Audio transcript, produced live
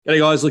G'day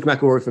guys, Luke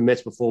McElroy from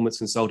Mets Performance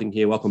Consulting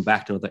here. Welcome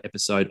back to another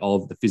episode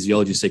of the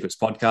Physiology Secrets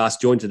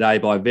podcast. Joined today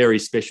by a very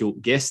special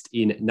guest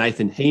in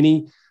Nathan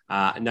Heaney.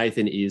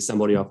 Nathan is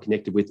somebody I've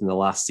connected with in the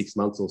last 6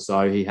 months or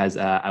so. He has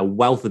a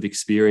wealth of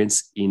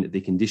experience in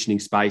the conditioning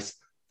space.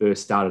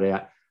 First started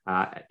out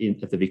at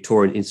the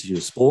Victorian Institute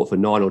of Sport for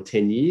 9 or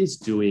 10 years,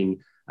 doing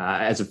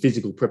as a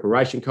physical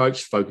preparation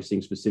coach,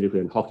 focusing specifically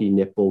on hockey,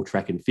 netball,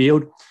 track and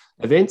field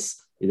events.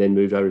 He then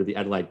moved over to the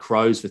Adelaide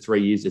Crows for 3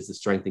 years as the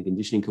strength and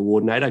conditioning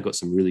coordinator. Got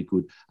some really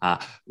good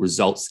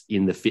results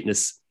in the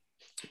fitness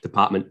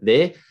department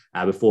there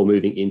before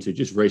moving into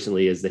just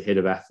recently as the head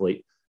of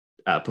athlete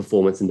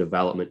performance and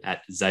development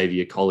at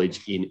Xavier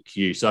College in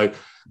Kew. So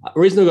the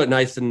reason I've got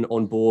Nathan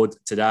on board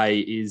today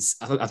is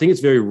I think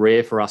it's very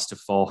rare for us to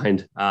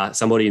find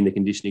somebody in the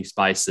conditioning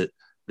space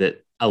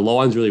that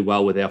aligns really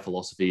well with our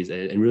philosophies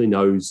and really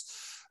knows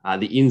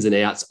the ins and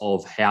outs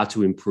of how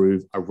to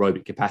improve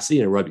aerobic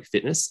capacity and aerobic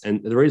fitness.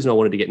 And the reason I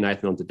wanted to get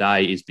Nathan on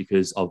today is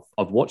because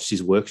I've watched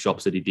his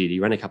workshops that he did. He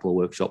ran a couple of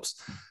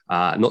workshops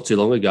not too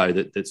long ago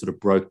that sort of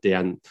broke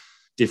down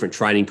different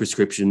training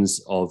prescriptions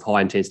of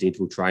high intensity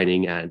interval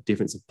training and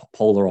different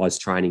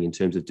polarized training in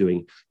terms of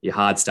doing your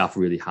hard stuff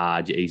really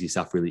hard, your easy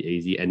stuff really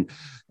easy,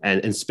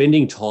 and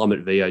spending time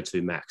at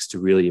VO2 max to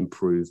really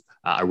improve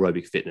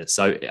aerobic fitness.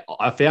 So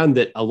I found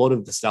that a lot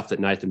of the stuff that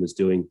Nathan was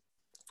doing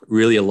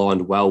really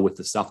aligned well with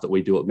the stuff that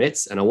we do at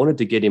Mets. And I wanted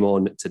to get him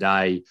on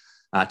today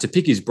to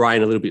pick his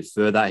brain a little bit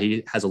further.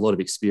 He has a lot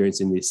of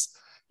experience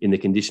in the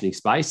conditioning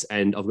space.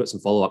 And I've got some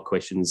follow-up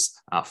questions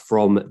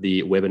from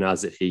the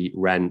webinars that he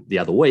ran the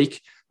other week,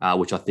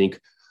 which I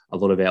think a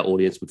lot of our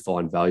audience would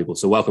find valuable.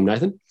 So welcome,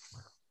 Nathan.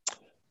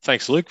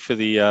 Thanks, Luke, for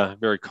the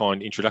very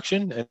kind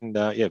introduction. And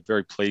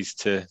very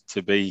pleased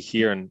to be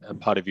here and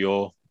part of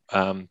your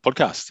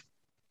podcast.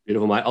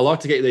 Beautiful, mate. I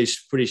like to get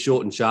these pretty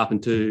short and sharp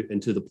and to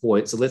the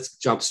point. So let's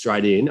jump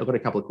straight in. I've got a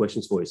couple of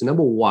questions for you. So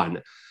number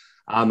one,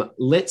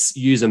 let's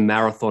use a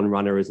marathon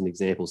runner as an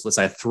example. So let's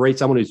say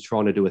someone who's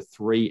trying to do a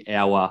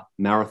 3-hour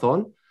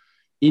marathon.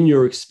 In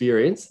your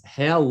experience,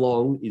 how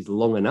long is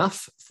long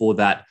enough for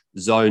that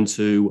zone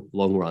 2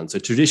 long run? So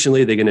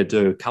traditionally, they're going to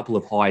do a couple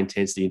of high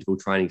intensity interval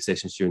training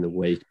sessions during the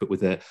week, but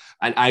with an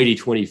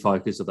 80-20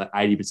 focus of that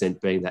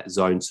 80% being that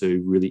zone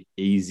 2 really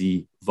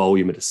easy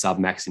volume at a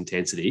sub-max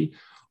intensity.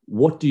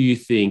 What do you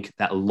think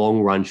that long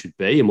run should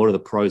be? And what are the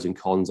pros and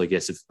cons, I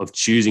guess, of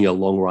choosing a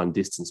long run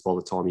distance by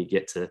the time you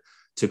get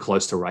to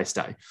close to race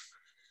day?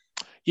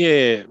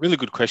 Yeah, really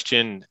good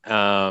question.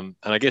 And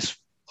I guess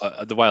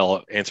the way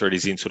I'll answer it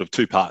is in sort of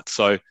 2 parts.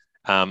 So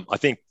I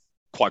think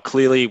quite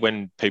clearly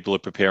when people are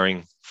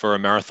preparing for a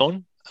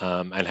marathon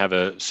and have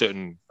a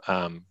certain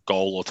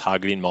goal or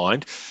target in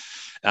mind,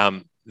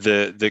 I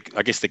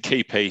guess the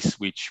key piece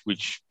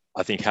which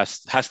I think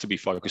has to be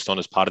focused on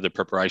as part of the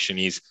preparation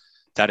is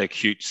that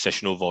acute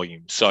sessional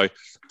volume. So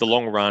the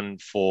long run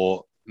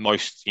for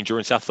most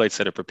endurance athletes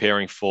that are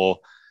preparing for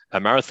a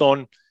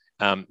marathon,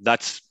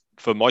 that's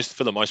for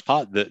the most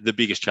part the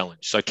biggest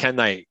challenge. So can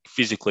they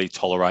physically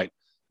tolerate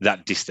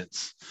that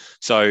distance?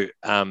 So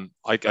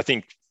I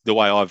think the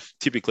way I've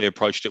typically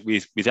approached it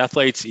with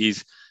athletes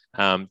is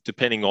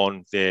depending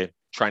on their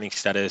training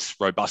status,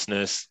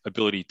 robustness,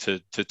 ability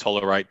to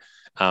tolerate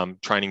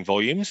training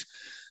volumes,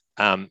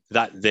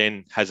 that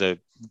then has a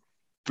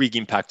big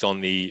impact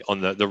on the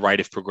rate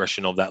of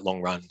progression of that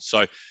long run.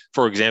 So,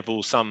 for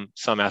example, some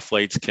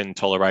athletes can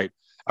tolerate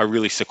a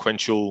really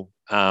sequential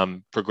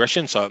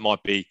progression. So it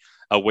might be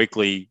a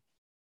weekly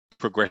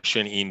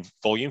progression in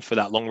volume for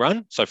that long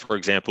run. So, for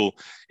example,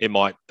 they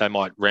might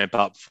ramp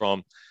up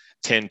from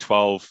 10,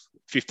 12,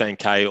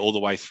 15K all the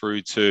way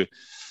through to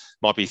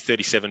might be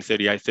 37,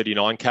 38,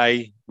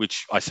 39K,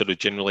 which I sort of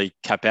generally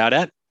cap out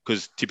at,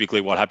 because typically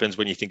what happens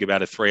when you think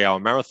about a 3-hour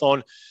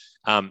marathon,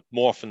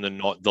 more often than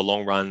not, the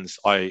long runs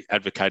I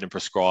advocate and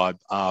prescribe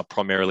are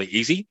primarily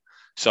easy.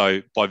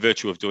 So by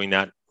virtue of doing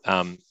that,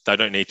 they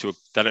don't need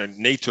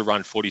to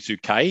run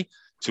 42K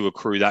to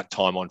accrue that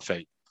time on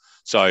feet.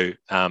 So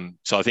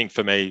I think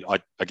for me,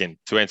 again,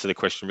 to answer the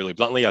question really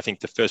bluntly, I think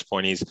the first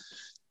point is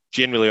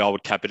generally I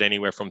would cap it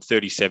anywhere from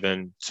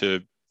 37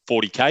 to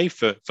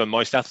 40K for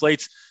most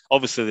athletes.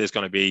 Obviously, there's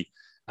going to be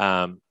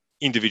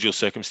individual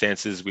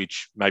circumstances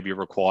which maybe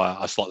require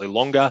a slightly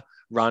longer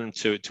run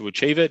to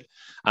achieve it.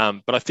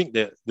 But I think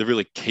that the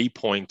really key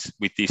point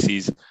with this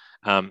is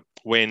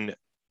when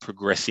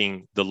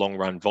progressing the long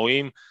run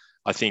volume,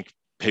 I think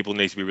people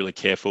need to be really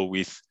careful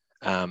with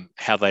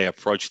how they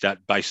approach that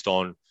based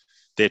on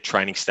their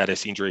training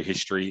status, injury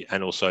history,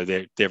 and also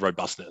their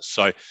robustness.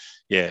 So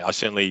yeah, I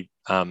certainly,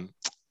 I'm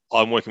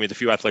working with a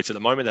few athletes at the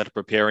moment that are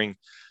preparing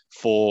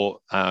for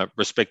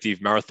respective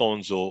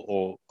marathons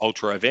or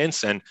ultra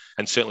events, and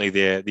certainly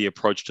the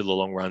approach to the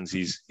long runs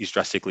is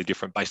drastically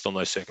different based on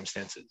those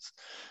circumstances.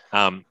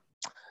 And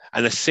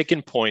the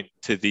second point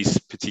to this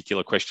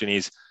particular question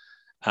is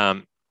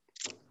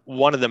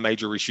one of the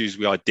major issues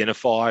we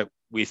identify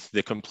with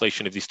the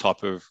completion of this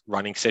type of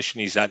running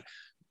session is that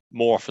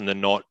more often than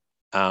not,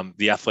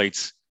 the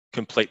athletes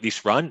complete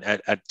this run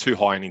at too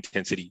high an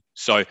intensity.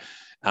 So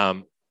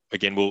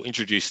again, we'll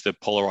introduce the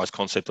polarized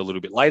concept a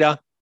little bit later,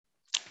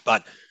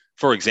 But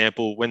for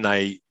example, when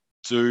they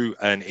do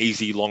an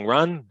easy long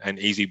run, and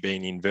easy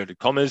being inverted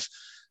commas,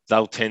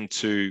 they'll tend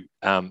to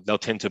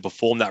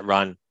perform that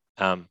run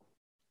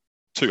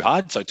too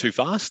hard, so too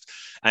fast.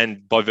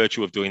 And by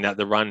virtue of doing that,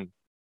 the run,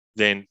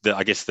 then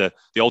the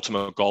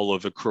ultimate goal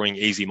of accruing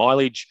easy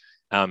mileage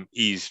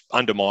is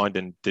undermined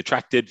and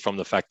detracted from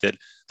the fact that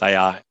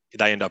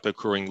they end up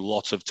accruing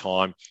lots of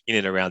time in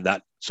and around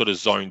that sort of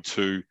zone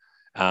 2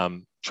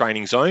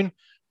 training zone,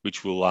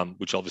 which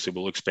obviously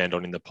we'll expand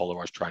on in the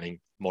polarized training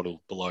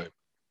model below.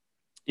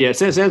 Yeah, it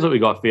sounds like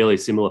we've got fairly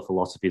similar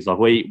philosophies. Like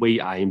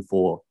we aim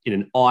for, in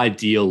an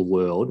ideal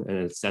world,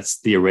 and that's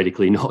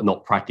theoretically,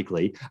 not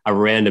practically,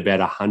 around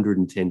about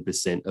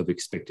 110% of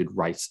expected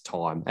race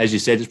time. As you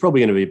said, it's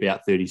probably going to be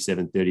about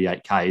 37,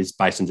 38 Ks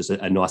based on just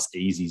a nice,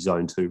 easy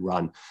zone 2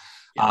 run.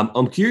 Yeah.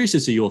 I'm curious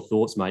as to your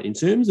thoughts, mate, in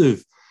terms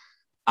of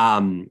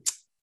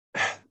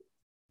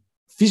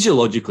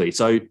physiologically.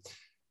 So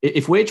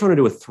if we're trying to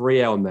do a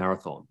 3-hour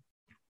marathon,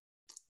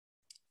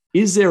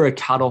 is there a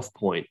cutoff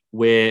point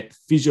where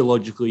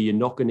physiologically you're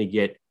not going to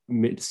get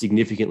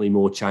significantly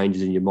more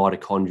changes in your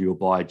mitochondrial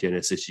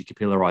biogenesis, your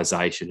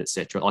capillarization, et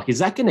cetera? Like, is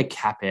that going to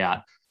cap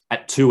out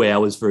at 2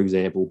 hours, for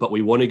example, but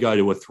we want to go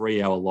to a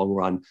 3-hour long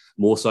run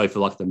more so for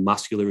like the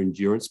muscular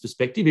endurance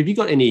perspective? Have you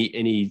got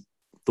any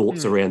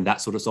thoughts around that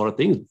sort of side of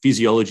things?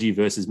 Physiology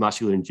versus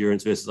muscular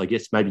endurance versus, I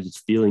guess, maybe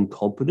just feeling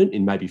confident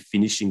in maybe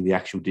finishing the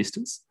actual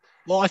distance?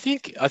 Well, I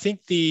think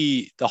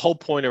the whole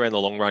point around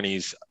the long run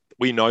is,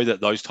 we know that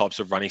those types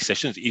of running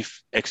sessions,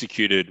 if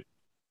executed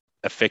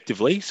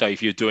effectively, so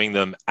if you're doing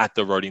them at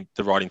the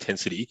right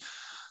intensity,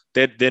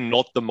 they're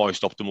not the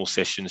most optimal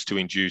sessions to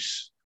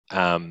induce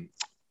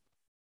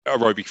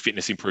aerobic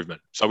fitness improvement.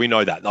 So we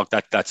know that, like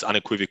that's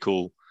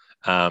unequivocal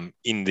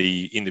in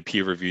the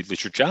peer-reviewed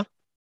literature.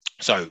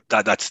 So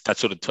that's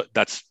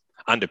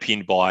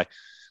underpinned by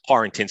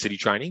higher intensity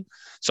training.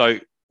 So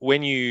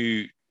when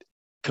you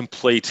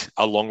complete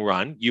a long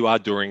run, you are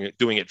doing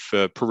it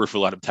for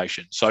peripheral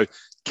adaptation. So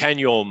can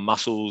your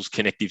muscles,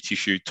 connective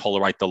tissue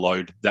tolerate the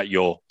load that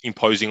you're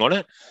imposing on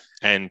it?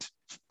 And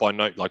by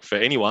note, like for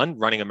anyone,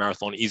 running a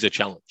marathon is a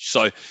challenge.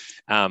 So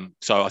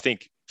I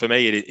think for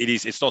me,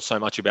 it's not so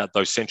much about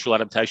those central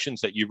adaptations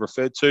that you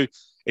referred to.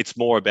 It's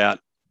more about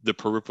the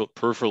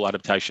peripheral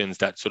adaptations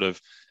that sort of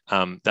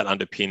that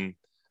underpin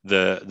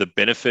the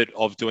benefit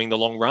of doing the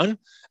long run.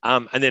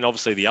 And then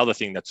obviously the other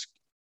thing that's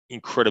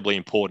incredibly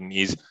important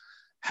is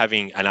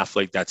having an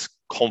athlete that's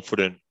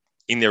confident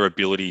in their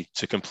ability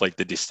to complete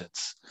the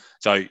distance.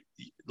 So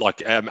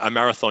like a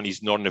marathon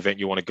is not an event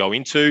you want to go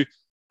into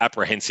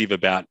apprehensive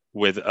about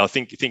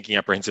thinking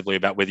apprehensively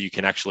about whether you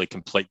can actually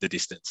complete the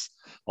distance.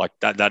 Like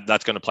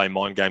that's going to play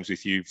mind games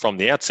with you from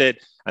the outset.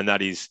 And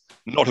that is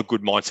not a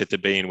good mindset to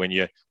be in when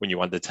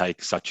you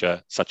undertake such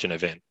an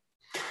event.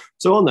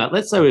 So on that,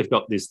 let's say we've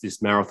got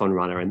this marathon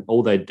runner and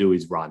all they do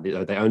is run.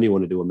 They only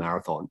want to do a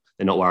marathon.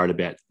 They're not worried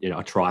about,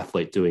 a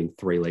triathlete doing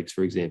 3 legs,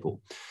 for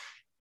example.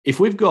 If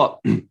we've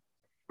got,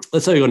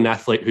 let's say you've got an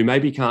athlete who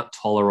maybe can't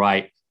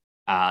tolerate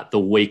the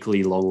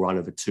weekly long run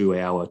of a 2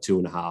 hour,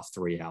 2.5,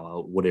 3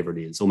 hour, whatever it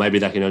is, or maybe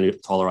they can only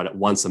tolerate it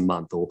once a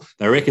month, or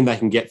they reckon they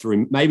can get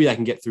through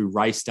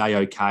race day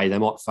okay. They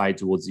might fade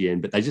towards the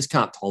end, but they just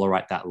can't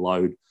tolerate that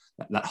load,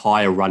 that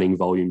higher running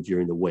volume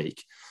during the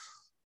week.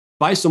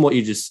 Based on what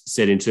you just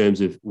said in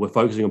terms of we're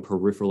focusing on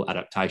peripheral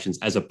adaptations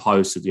as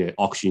opposed to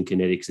oxygen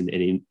kinetics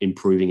and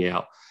improving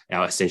our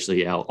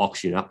essentially our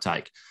oxygen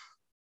uptake,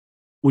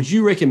 would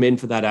you recommend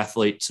for that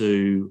athlete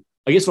to,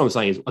 I guess what I'm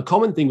saying is a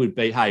common thing would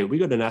be, hey, we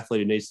got an athlete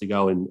who needs to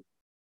go and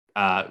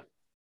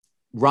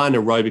run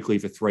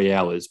aerobically for 3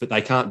 hours, but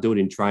they can't do it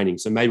in training.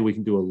 So maybe we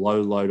can do a low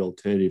load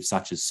alternative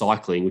such as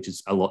cycling, which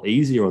is a lot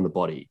easier on the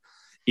body.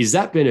 Is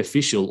that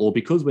beneficial? Or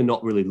because we're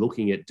not really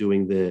looking at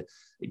getting the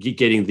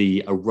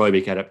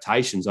aerobic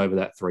adaptations over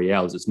that 3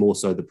 hours, it's more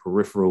so the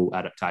peripheral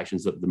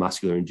adaptations, the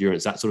muscular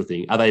endurance, that sort of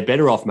thing. Are they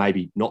better off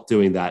maybe not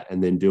doing that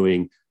and then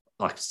doing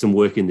like some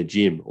work in the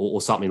gym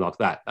or something like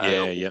that?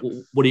 Yeah.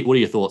 What are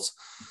your thoughts?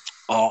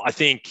 Oh, I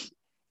think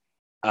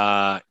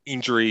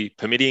injury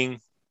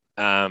permitting,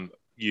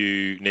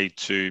 you need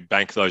to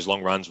bank those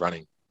long runs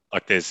running.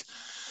 Like there's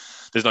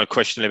no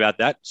question about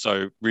that.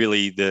 So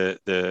really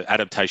the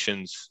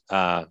adaptations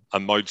are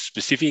mode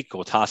specific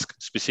or task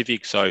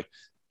specific. So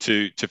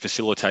to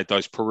facilitate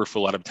those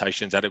peripheral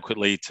adaptations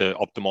adequately to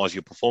optimize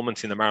your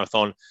performance in the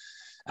marathon,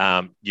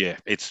 I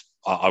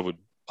would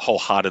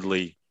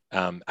wholeheartedly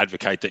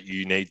advocate that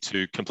you need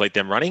to complete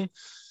them running.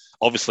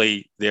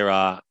 Obviously, there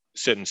are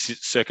certain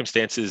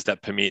circumstances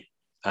that permit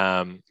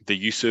the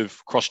use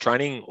of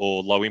cross-training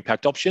or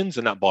low-impact options,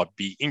 and that might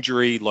be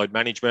injury, load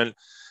management.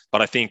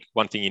 But I think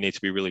one thing you need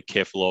to be really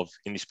careful of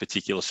in this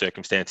particular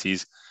circumstance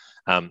is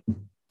you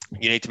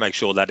need to make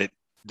sure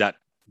that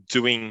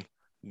doing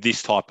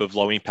this type of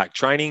low-impact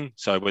training,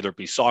 so whether it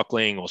be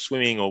cycling or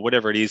swimming or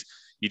whatever it is,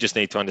 you just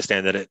need to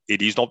understand that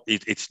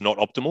it's not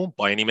optimal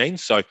by any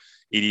means. So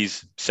it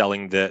is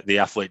selling the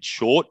athlete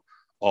short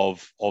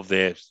of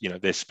their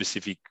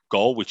specific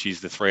goal, which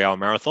is the 3 hour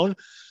marathon.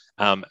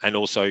 And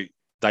also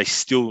they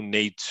still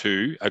need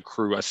to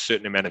accrue a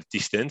certain amount of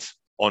distance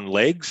on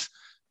legs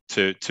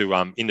to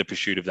in the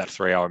pursuit of that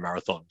 3-hour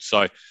marathon.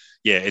 So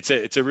yeah,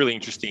 it's a really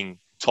interesting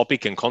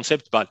topic and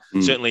concept, but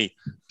certainly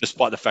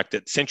despite the fact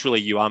that centrally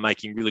you are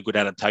making really good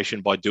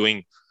adaptation by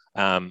doing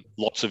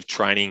lots of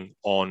training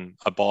on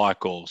a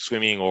bike or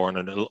swimming or on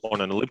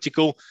an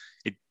elliptical,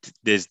 it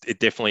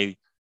definitely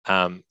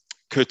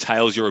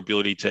curtails your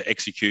ability to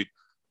execute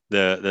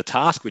the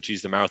task, which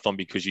is the marathon,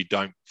 because you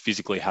don't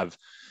physically have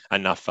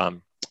enough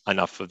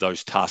of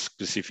those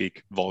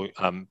task-specific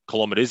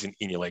kilometers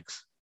in your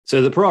legs.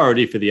 So the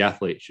priority for the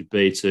athlete should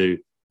be to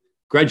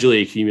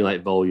gradually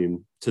accumulate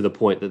volume to the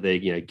point that they're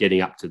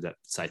getting up to that,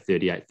 say,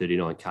 38,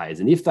 39 Ks.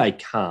 And if they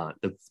can't,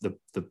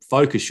 the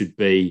focus should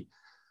be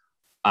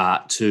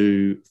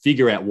to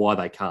figure out why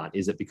they can't.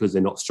 Is it because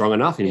they're not strong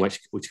enough, in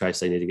which case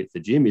they need to get to the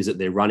gym? Is it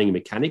their running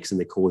mechanics and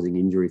they're causing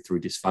injury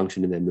through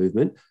dysfunction in their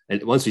movement?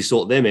 And once we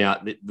sort them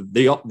out,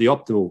 the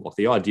optimal,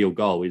 the ideal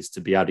goal is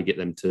to be able to get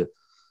them to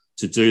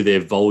do their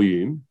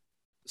volume,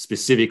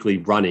 specifically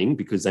running,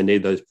 because they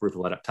need those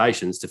peripheral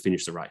adaptations to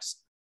finish the race.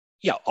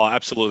 Yeah,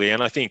 absolutely.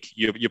 And I think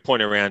your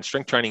point around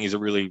strength training is a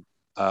really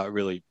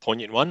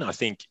poignant one. I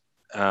think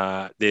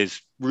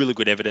there's really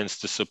good evidence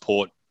to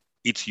support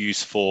its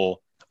use for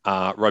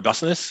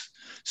robustness.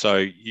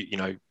 So,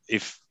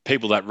 if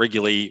people that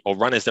regularly, or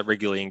runners that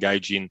regularly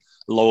engage in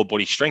lower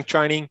body strength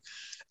training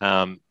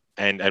and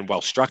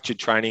well-structured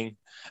training,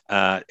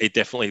 it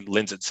definitely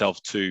lends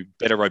itself to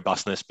better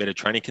robustness, better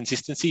training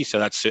consistency. So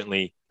that's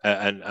certainly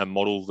a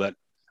model that,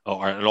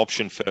 or an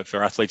option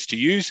for athletes to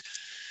use.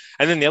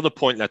 And then the other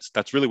point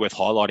that's really worth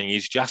highlighting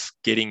is just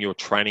getting your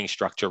training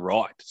structure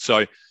right.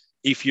 So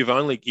if you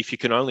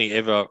can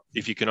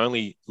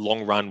only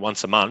long run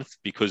once a month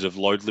because of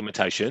load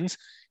limitations,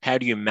 how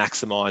do you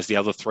maximize the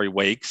other 3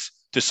 weeks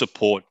to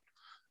support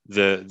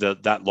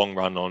that long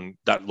run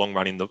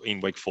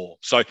in week 4?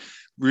 So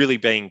really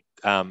being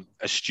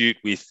astute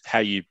with how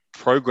you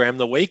program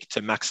the week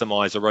to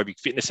maximize aerobic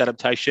fitness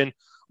adaptation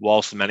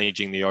whilst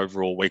managing the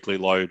overall weekly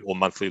load or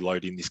monthly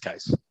load in this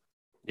case.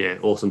 Yeah,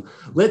 awesome.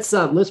 Let's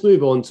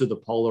move on to the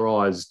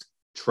polarized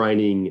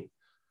training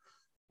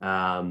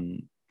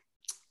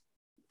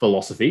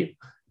philosophy,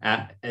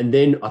 and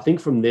then I think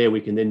from there we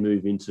can then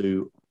move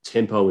into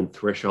tempo and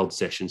threshold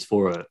sessions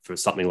for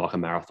something like a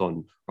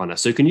marathon runner.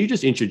 So can you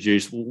just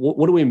introduce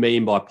what do we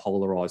mean by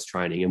polarized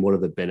training and what are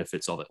the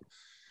benefits of it?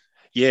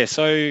 Yeah,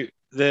 so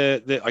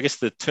I guess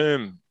the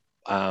term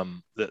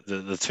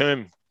the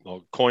term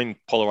or coined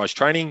polarized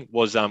training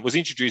was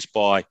introduced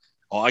by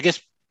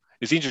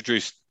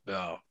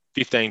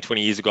 15,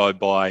 20 years ago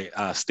by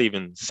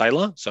Stephen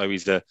Seiler. So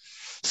he's the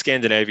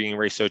Scandinavian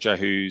researcher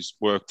who's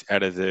worked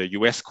out of the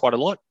US quite a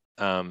lot,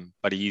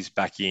 but he is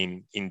back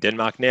in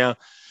Denmark now.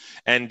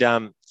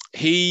 And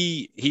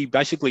he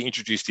basically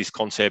introduced this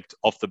concept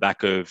off the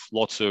back of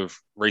lots of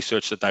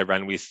research that they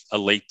ran with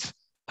elite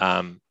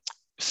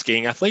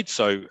skiing athletes,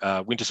 so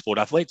winter sport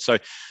athletes. So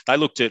they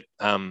looked at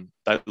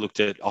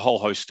a whole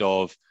host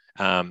of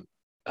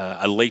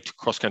elite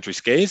cross-country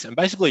skiers and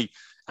basically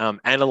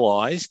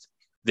analysed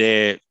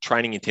their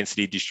training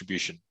intensity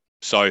distribution.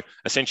 So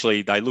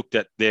essentially, they looked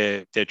at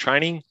their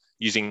training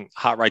using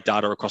heart rate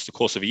data across the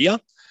course of a year,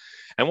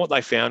 and what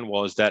they found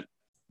was that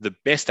the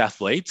best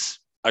athletes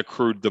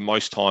accrued the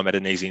most time at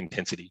an easy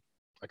intensity.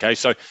 Okay,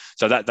 so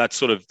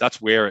that's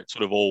where it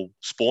sort of all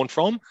spawned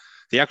from.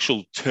 The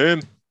actual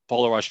term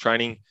polarized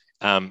training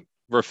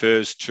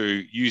refers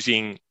to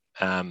using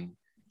a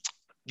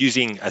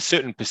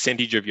certain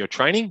percentage of your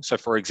training. So,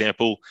 for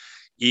example,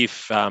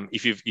 if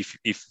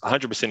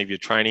 100% of your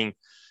training,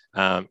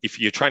 if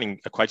your training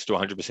equates to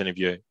 100% of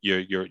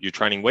your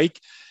training week,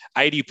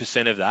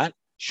 80% of that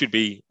should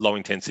be low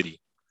intensity.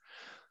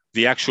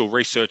 The actual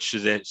research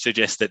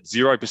suggests that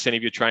 0%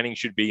 of your training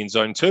should be in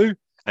zone 2,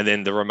 and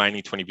then the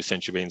remaining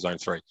 20% should be in zone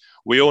 3.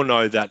 We all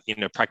know that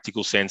in a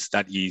practical sense,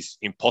 that is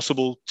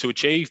impossible to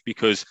achieve,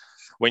 because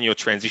when you're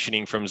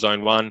transitioning from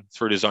zone 1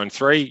 through to zone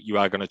 3, you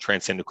are going to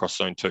transcend across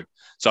zone 2.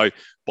 So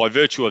by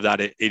virtue of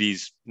that, it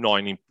is nigh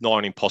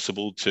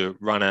impossible to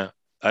run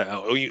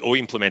or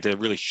implement a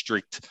really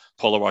strict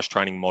polarized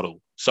training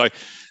model. So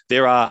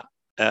there are,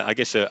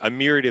 a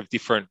myriad of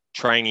different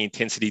training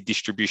intensity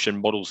distribution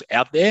models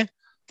out there.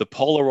 The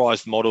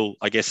polarized model,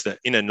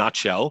 in a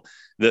nutshell,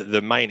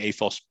 the main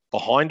ethos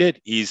behind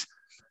it is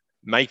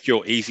make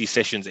your easy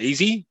sessions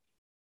easy.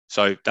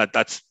 So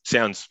that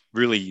sounds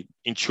really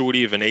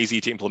intuitive and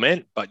easy to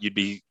implement, but you'd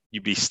be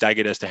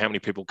staggered as to how many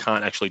people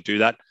can't actually do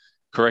that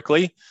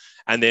correctly.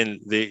 And then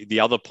the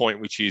other point,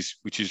 which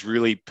is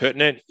really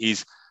pertinent,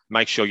 is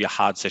make sure your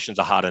hard sessions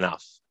are hard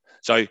enough.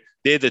 So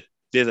they're the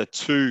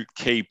 2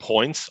 key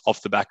points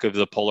off the back of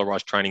the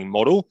polarized training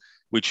model,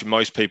 which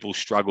most people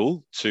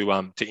struggle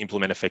to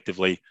implement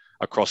effectively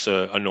across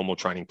a normal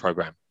training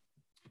program.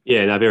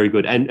 Yeah, no, very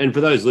good. And for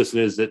those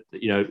listeners that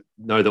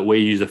know that we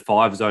use a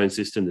 5-zone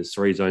system, there's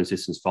 3-zone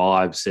systems,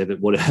 5, 7,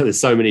 whatever.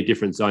 There's so many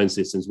different zone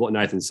systems. What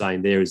Nathan's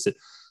saying there is that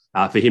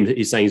for him,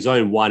 he's saying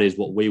zone 1 is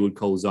what we would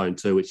call zone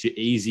 2. It's your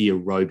easy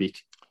aerobic,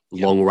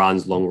 long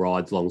runs, long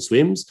rides, long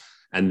swims.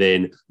 And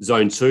then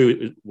zone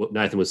 2, what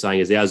Nathan was saying,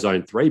 is our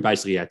zone 3,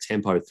 basically our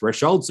tempo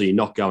threshold. So you're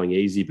not going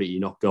easy, but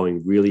you're not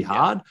going really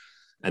hard.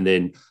 Yeah. And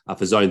then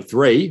for zone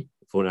 3,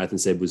 what Nathan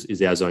said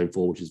is our zone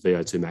 4, which is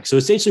VO2 max. So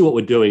essentially what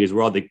we're doing is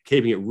we're either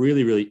keeping it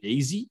really, really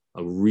easy,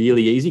 a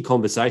really easy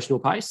conversational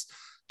pace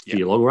for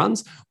your long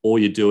runs, or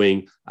you're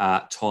doing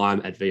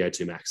time at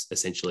VO2 max,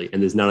 essentially. And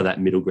there's none of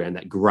that middle ground,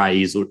 that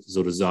grey sort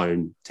of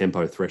zone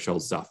tempo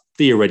threshold stuff,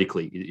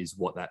 theoretically, is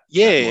what that.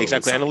 Yeah, that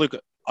exactly. And look,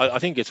 I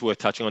think it's worth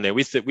touching on there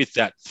with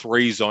that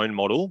 3-zone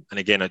model. And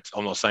again,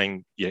 I'm not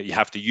saying you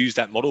have to use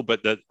that model,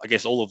 but I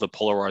guess all of the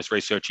polarized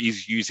research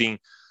is using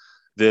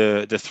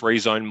the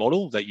 3-zone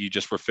model that you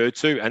just referred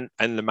to.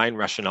 And the main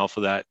rationale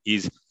for that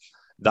is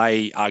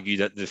they argue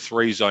that the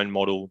 3-zone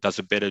model does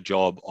a better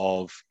job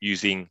of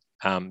using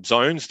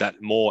zones that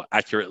more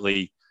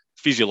accurately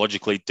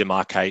physiologically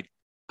demarcate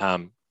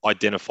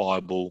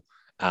identifiable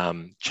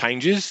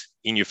changes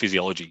in your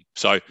physiology.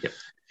 So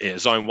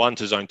zone 1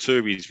 to zone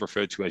 2 is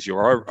referred to as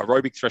your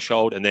aerobic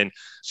threshold, and then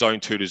zone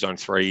 2 to zone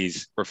 3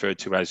 is referred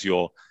to as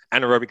your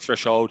anaerobic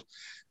threshold.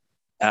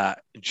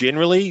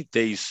 Generally,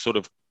 these sort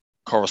of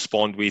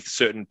correspond with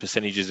certain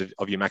percentages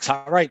of your max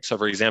heart rate. So,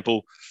 for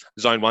example,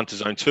 zone 1 to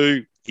zone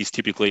 2 is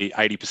typically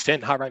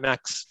 80% heart rate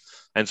max,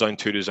 and zone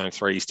 2 to zone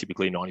 3 is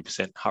typically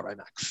 90% heart rate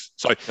max.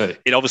 So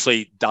it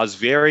obviously does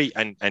vary,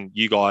 and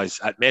you guys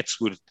at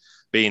METS would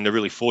be in the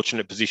really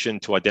fortunate position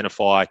to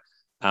identify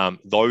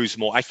those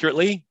more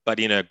accurately, but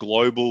in a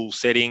global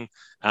setting,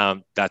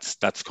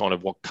 that's kind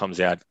of what comes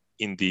out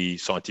in the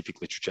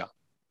scientific literature.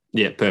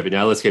 Yeah, perfect.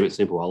 Now let's keep it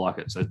simple. I like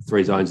it. So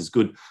 3 zones is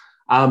good.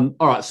 All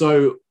right.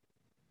 So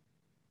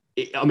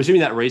I'm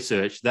assuming that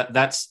research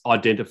that's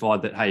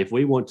identified that, hey, if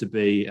we want to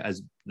be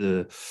as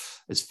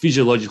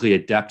physiologically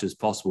adapted as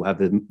possible, have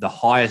the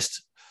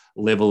highest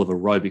level of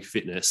aerobic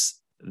fitness,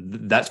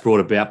 that's brought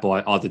about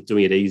by either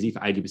doing it easy for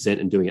 80%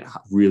 and doing it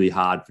really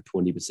hard for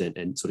 20%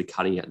 and sort of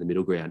cutting out in the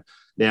middle ground.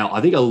 Now,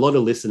 I think a lot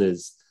of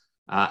listeners,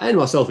 and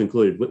myself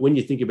included, when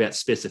you think about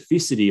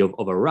specificity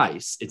of a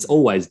race, it's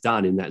always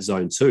done in that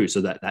zone 2.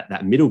 So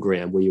that middle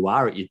ground where you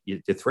are at your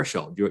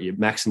threshold, you're at your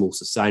maximal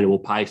sustainable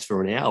pace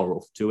for an hour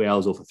or for 2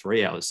 hours or for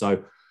 3 hours.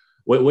 So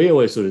we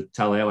always sort of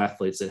tell our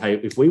athletes that, hey,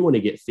 if we want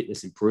to get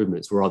fitness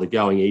improvements, we're either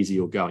going easy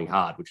or going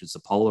hard, which is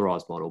the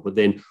polarized model. But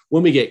then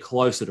when we get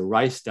closer to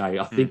race day,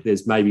 I think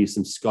there's maybe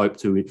some scope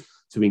to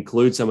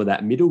include some of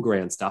that middle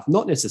ground stuff,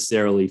 not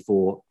necessarily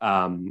for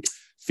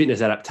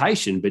fitness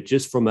adaptation, but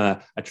just from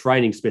a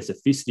training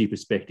specificity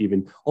perspective,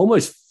 and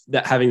almost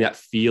that having that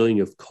feeling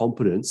of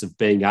competence of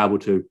being able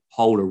to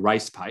hold a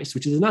race pace,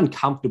 which is an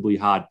uncomfortably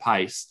hard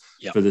pace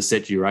for the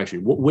set duration.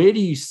 Where do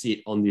you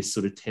sit on this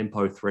sort of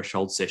tempo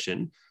threshold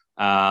session?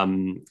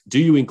 Do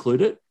you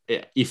include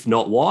it? If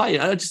not, why?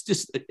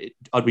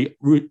 I'd be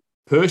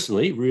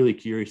personally really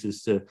curious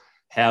as to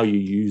how you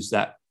use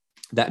that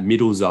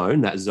middle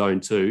zone, that zone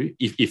 2,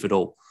 if at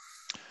all.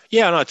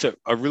 Yeah, no, it's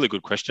a really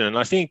good question. And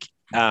I think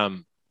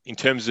in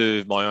terms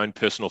of my own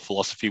personal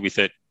philosophy with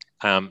it,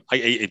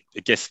 I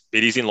guess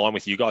it is in line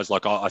with you guys.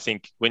 Like I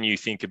think when you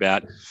think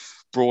about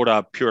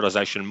broader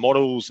periodization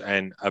models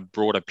and a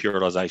broader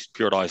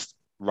periodized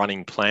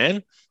running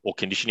plan or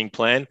conditioning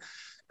plan,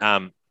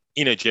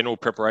 in a general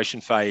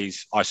preparation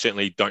phase, I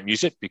certainly don't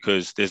use it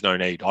because there's no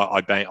need.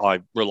 I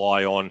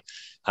rely on,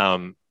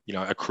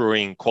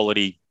 accruing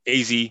quality,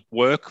 easy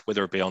work,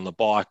 whether it be on the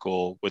bike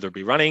or whether it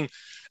be running.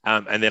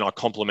 And then I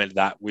complement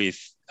that with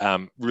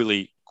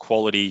really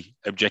quality,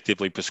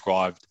 objectively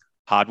prescribed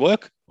hard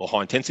work or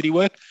high intensity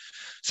work.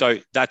 So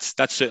that's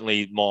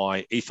certainly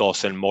my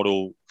ethos and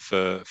model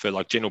for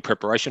like general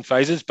preparation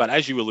phases. But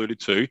as you alluded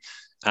to,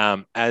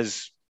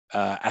 as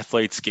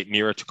athletes get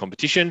nearer to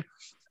competition,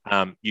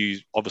 you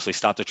obviously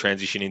start to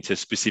transition into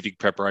specific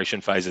preparation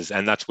phases.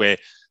 And that's where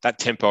that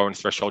tempo and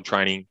threshold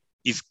training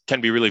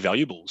can be really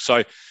valuable.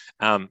 So,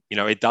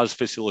 it does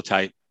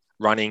facilitate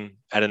running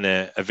at an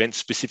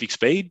event-specific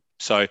speed.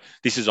 So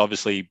this is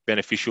obviously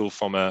beneficial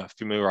from a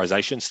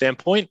familiarization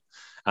standpoint.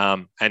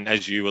 And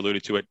as you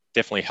alluded to, it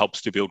definitely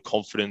helps to build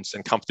confidence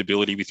and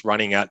comfortability with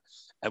running at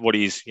what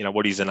is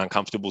an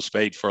uncomfortable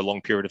speed for a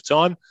long period of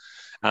time.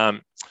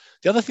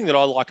 The other thing that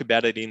I like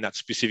about it in that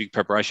specific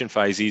preparation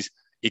phase is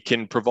it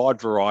can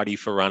provide variety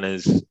for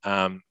runners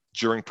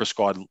during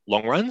prescribed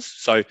long runs.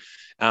 So,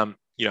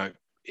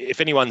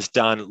 if anyone's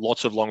done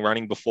lots of long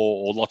running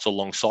before or lots of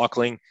long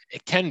cycling,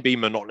 it can be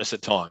monotonous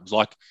at times.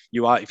 Like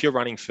if you're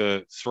running for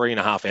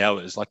 3.5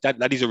 hours, like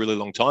that is a really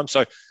long time.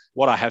 So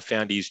what I have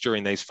found is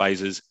during these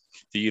phases,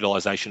 the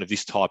utilization of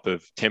this type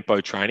of tempo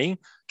training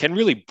can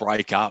really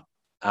break up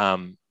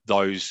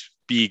those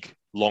big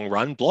long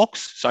run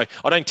blocks. So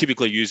I don't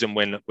typically use them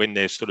when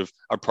they're sort of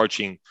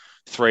approaching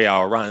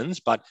 3-hour runs,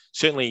 but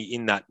certainly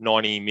in that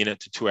 90-minute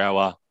to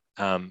 2-hour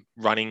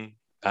running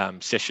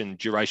session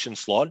duration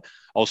slot,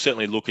 I'll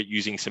certainly look at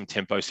using some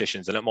tempo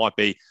sessions, and it might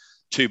be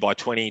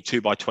 2x20,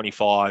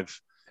 2x25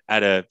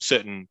 at a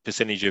certain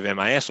percentage of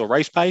MAS or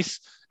race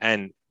pace.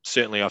 And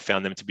certainly I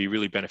found them to be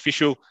really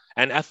beneficial,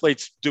 and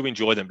athletes do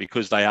enjoy them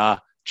because they are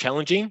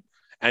challenging.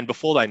 And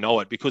before they know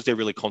it, because they're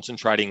really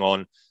concentrating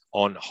on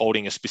on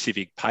holding a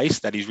specific pace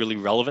that is really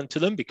relevant to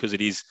them because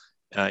it is,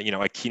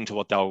 akin to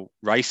what they'll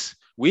race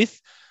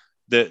with.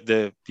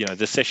 The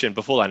session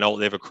before they know it,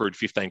 they've accrued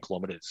 15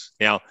 kilometers.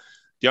 Now,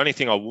 the only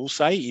thing I will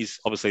say is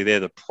obviously they're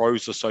the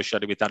pros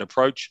associated with that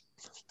approach.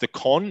 The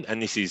con,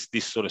 and this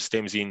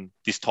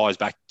ties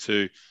back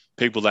to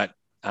people that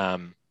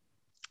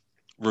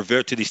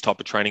revert to this type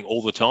of training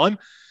all the time.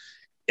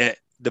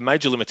 The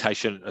major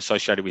limitation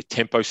associated with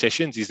tempo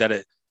sessions is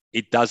that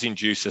it does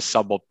induce a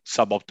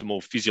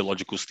suboptimal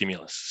physiological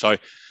stimulus. So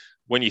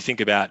when you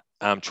think about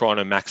trying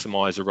to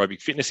maximize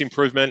aerobic fitness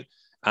improvement,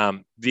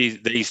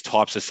 these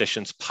types of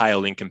sessions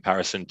pale in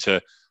comparison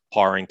to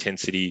higher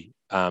intensity,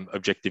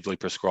 objectively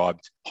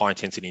prescribed high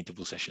intensity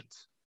interval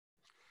sessions.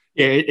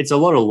 Yeah, it's a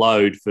lot of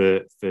load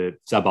for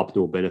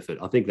suboptimal benefit.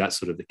 I think that's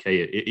sort of the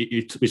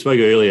key. We spoke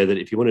earlier that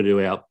if you want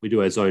to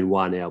do our zone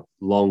 1, our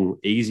long,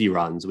 easy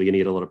runs, we're going to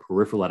get a lot of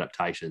peripheral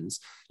adaptations.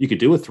 You could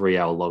do a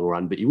 3-hour long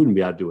run, but you wouldn't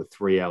be able to do a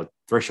 3-hour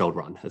threshold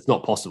run. It's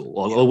not possible.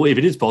 Or if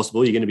it is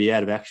possible, you're going to be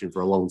out of action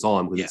for a long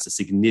time because it's a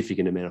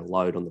significant amount of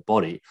load on the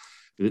body.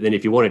 But then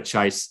if you want to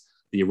chase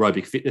the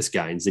aerobic fitness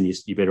gains, then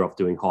you're better off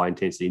doing high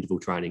intensity interval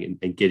training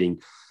and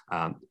getting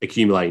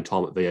accumulating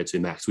time at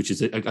VO2 max, which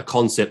is a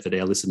concept that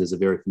our listeners are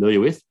very familiar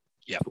with.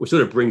 Yeah, which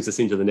sort of brings us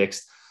into the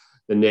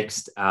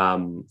next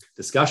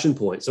discussion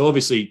point. So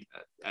obviously,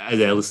 as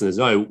our listeners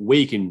know,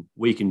 we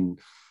can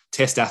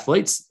test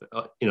athletes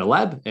in a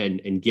lab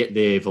and get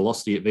their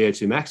velocity at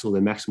VO2 max or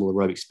their maximal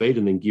aerobic speed,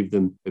 and then give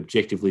them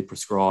objectively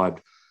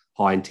prescribed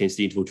high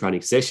intensity interval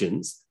training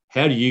sessions.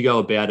 How do you go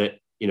about it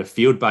in a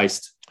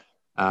field-based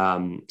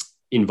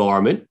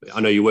environment? I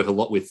know you work a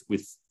lot with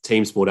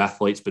team sport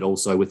athletes, but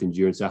also with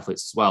endurance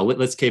athletes as well.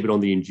 Let's keep it on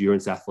the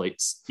endurance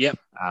athletes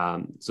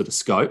sort of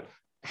scope.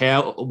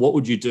 What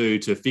would you do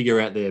to figure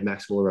out their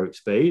maximal aerobic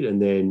speed,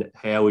 and then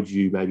how would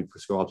you maybe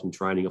prescribe some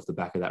training off the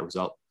back of that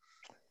result?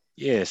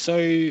 Yeah, so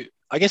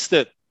I guess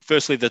that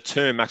firstly, the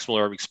term maximal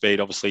aerobic speed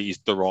obviously is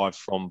derived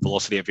from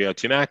velocity at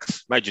VO2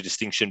 max. Major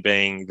distinction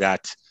being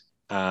that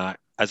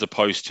as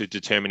opposed to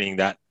determining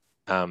that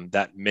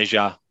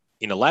measure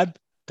in a lab,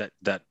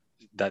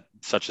 that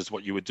such as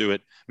what you would do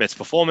at Mets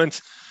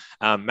Performance,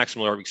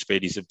 maximal aerobic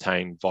speed is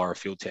obtained via a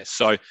field test.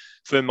 So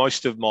for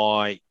most of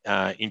my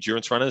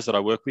endurance runners that I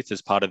work with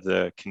as part of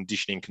the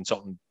conditioning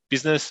consultant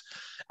business,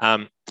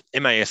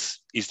 MAS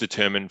is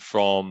determined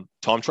from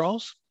time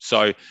trials.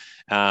 So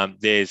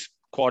there's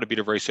quite a bit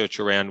of research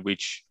around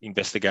which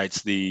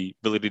investigates the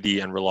validity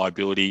and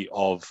reliability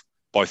of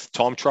both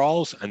time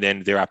trials and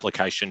then their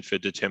application for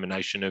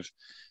determination of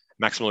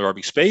maximal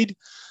aerobic speed.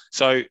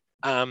 So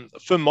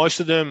for most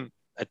of them,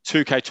 a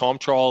 2K time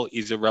trial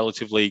is a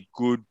relatively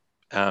good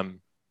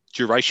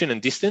duration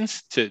and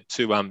distance to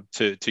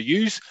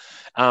use,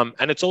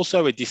 and it's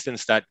also a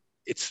distance that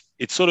it's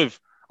sort of,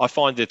 I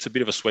find it's a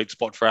bit of a sweet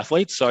spot for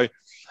athletes. So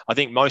I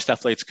think most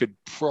athletes could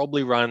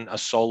probably run a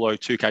solo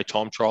 2K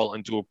time trial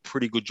and do a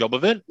pretty good job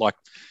of it. Like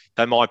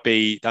they might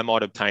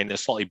obtain a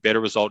slightly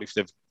better result if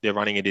they're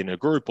running it in a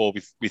group or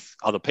with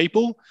other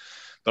people.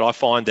 But I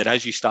find that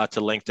as you start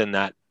to lengthen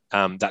that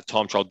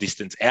time trial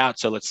distance out,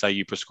 so let's say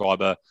you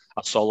prescribe a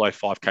solo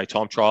 5K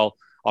time trial,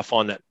 I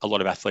find that a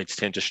lot of athletes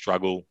tend to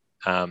struggle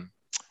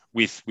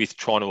with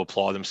trying to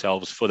apply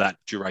themselves for that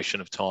duration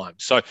of time.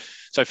 So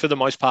for the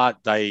most part,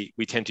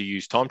 we tend to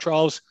use time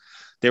trials.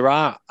 There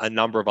are a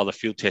number of other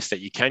field tests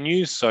that you can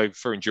use. So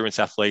for endurance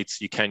athletes,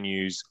 you can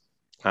use,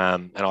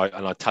 and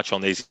I touch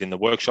on these in the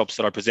workshops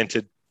that I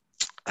presented.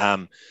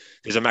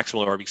 There's a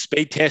maximal aerobic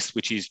speed test,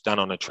 which is done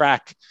on a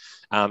track.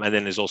 And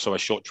then there's also a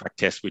short track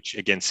test, which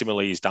again,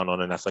 similarly is done on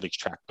an athletics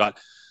track. But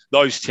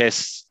those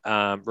tests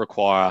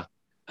require,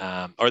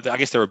 or I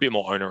guess they're a bit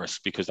more onerous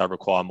because they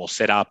require more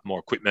setup, more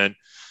equipment.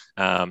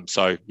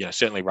 So,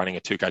 certainly running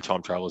a 2K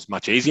time trial is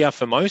much easier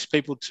for most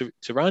people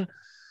to run.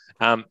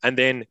 And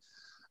then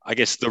I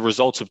guess the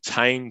results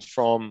obtained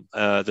from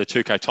the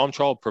 2K time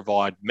trial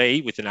provide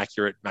me with an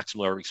accurate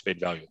maximal aerobic speed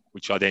value,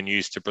 which I then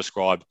use to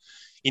prescribe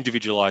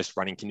individualized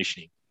running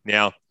conditioning.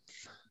 Now,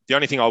 the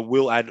only thing I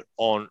will add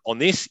on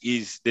this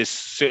is there's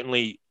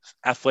certainly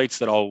athletes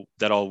that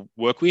I'll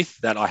work with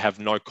that I have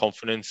no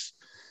confidence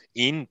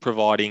in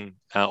providing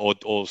or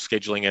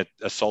scheduling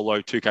a solo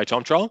 2K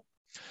time trial.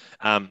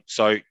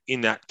 So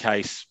in that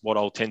case, what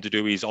I'll tend to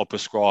do is I'll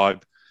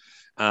prescribe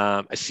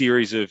a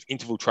series of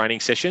interval training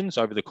sessions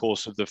over the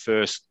course of the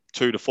first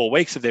 2 to 4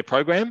 weeks of their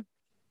program.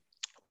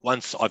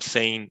 Once I've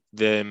seen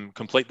them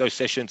complete those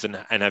sessions and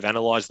have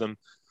analysed them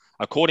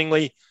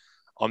accordingly,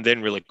 I'm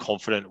then really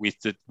confident with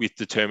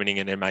determining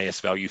an MAS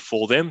value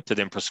for them to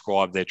then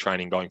prescribe their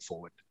training going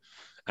forward.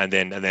 And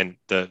then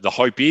the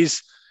hope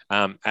is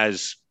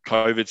as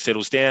COVID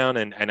settles down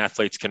and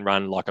athletes can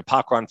run like a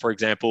park run, for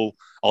example,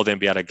 I'll then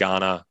be able to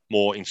garner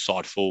more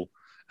insightful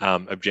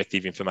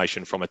objective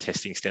information from a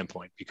testing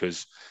standpoint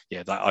because,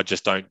 I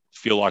just don't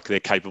feel like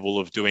they're capable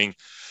of doing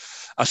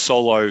a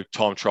solo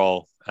time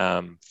trial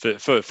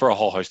for a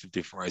whole host of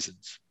different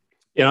reasons.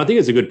 Yeah, I think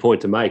it's a good point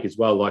to make as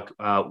well. Like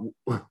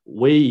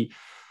we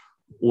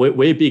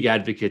we're big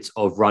advocates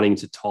of running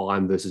to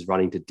time versus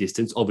running to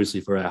distance,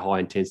 obviously for our high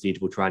intensity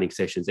interval training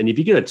sessions. And if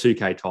you get a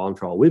 2K time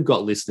trial, we've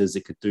got listeners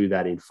that could do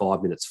that in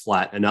 5 minutes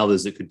flat and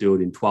others that could do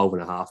it in 12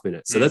 and a half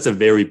minutes. So that's a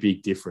very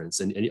big difference.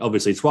 And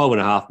obviously 12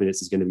 and a half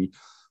minutes is going to be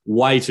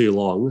way too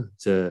long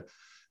to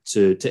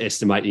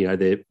estimate,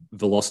 their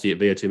velocity at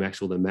VO2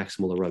 max or the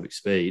maximal aerobic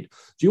speed.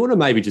 Do you want to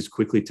maybe just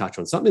quickly touch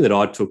on something that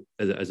I took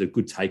as a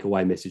good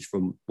takeaway message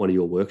from one of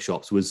your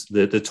workshops was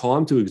the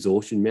time to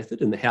exhaustion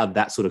method and how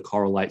that sort of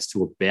correlates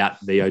to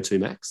about VO2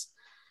 max?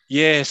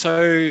 Yeah,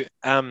 so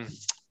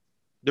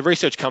the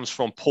research comes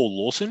from Paul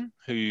Lawson,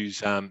 who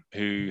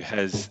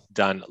has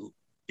done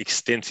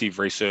extensive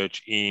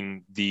research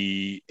in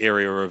the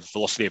area of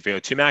velocity at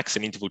VO2 max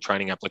and interval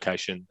training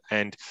application.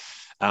 And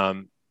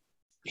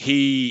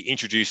he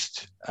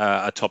introduced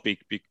a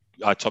topic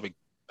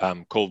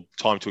called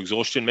time to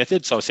exhaustion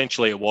method. So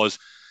essentially it was,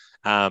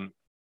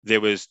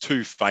 there was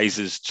two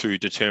phases to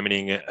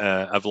determining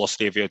a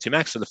velocity of VO2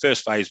 max. So the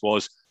first phase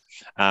was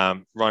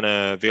run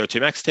a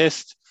VO2 max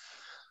test.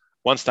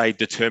 Once they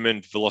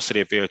determined velocity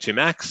of VO2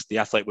 max, the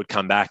athlete would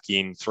come back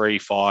in 3,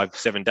 5,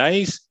 7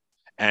 days,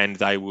 and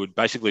they would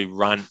basically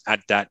run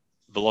at that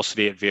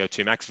velocity at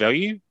VO2 max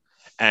value.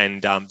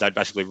 And they'd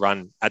basically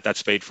run at that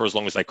speed for as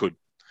long as they could.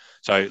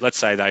 So let's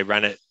say they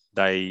were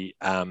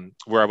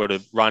able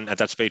to run at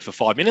that speed for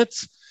 5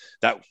 minutes.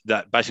 That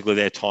basically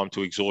their time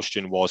to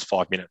exhaustion was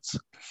 5 minutes.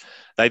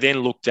 They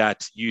then looked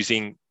at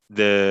using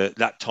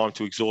that time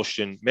to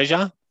exhaustion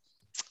measure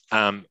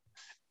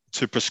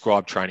to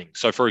prescribe training.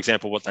 So for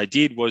example, what they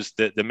did was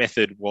the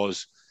method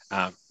was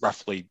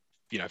roughly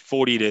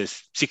 40 to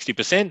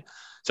 60%.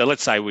 So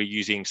let's say we're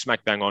using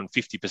smack bang on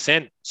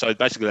 50%. So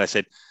basically they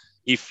said,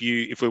 if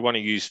we want to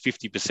use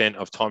 50%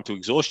 of time to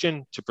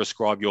exhaustion to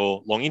prescribe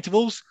your long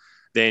intervals,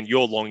 then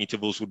your long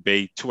intervals would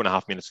be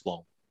 2.5 minutes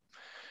long.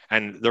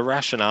 And the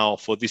rationale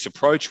for this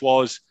approach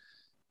was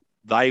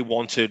they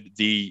wanted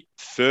the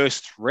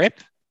first rep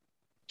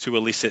to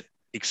elicit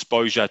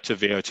exposure to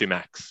VO2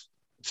 max.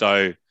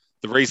 So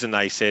the reason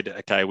they said,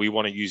 okay, we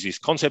want to use this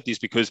concept is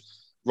because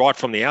right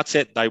from the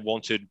outset, they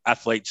wanted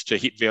athletes to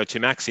hit VO2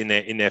 max in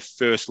their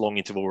first long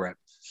interval rep.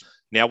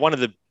 Now, one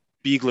of the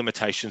big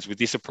limitations with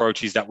this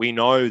approach is that we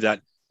know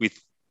that with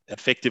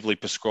effectively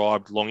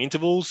prescribed long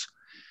intervals,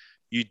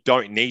 you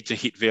don't need to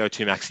hit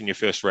VO2 max in your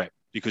first rep,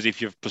 because if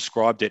you've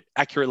prescribed it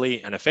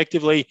accurately and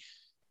effectively,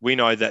 we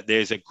know that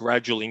there's a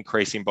gradual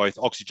increase in both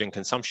oxygen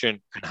consumption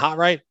and heart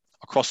rate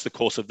across the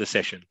course of the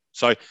session.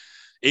 So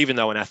even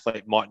though an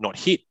athlete might not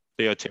hit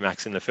VO2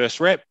 max in the first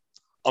rep,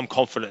 I'm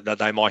confident that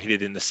they might hit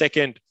it in the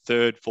second,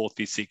 third, fourth,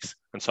 fifth, sixth,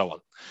 and so on,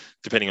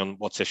 depending on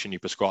what session you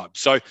prescribe.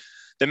 So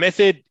the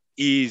method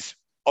is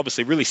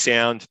obviously really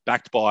sound,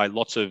 backed by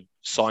lots of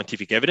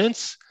scientific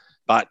evidence,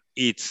 but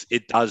it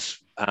does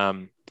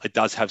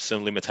have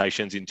some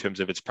limitations in terms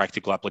of its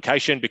practical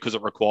application, because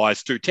it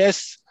requires 2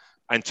 tests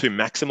and 2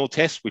 maximal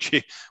tests, which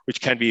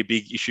can be a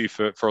big issue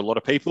for a lot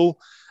of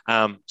people.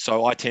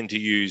 So I tend to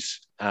use,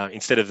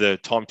 instead of the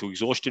time to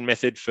exhaustion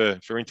method for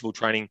interval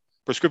training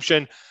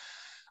prescription,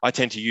 I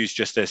tend to use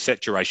just a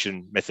set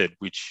duration method,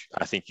 which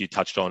I think you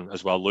touched on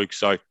as well, Luke.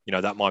 So,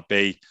 that might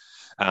be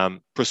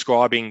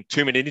prescribing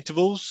 2-minute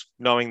intervals,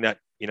 knowing that,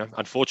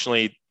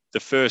 unfortunately, the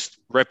first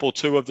rep or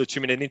 2 of the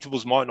 2-minute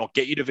intervals might not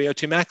get you to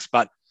VO2 max,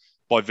 but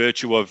by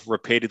virtue of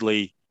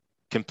repeatedly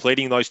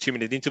completing those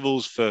 2-minute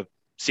intervals for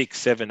 6,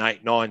 7,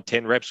 8, 9,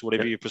 10 reps,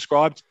 whatever you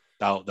prescribed,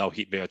 they'll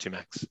hit VO2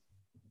 max.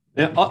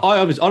 Now,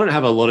 I don't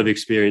have a lot of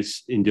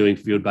experience in doing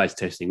field-based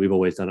testing. We've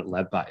always done it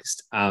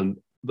lab-based.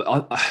 But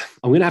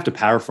I'm going to have to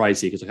paraphrase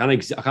here because I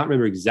can't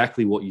remember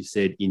exactly what you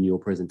said in your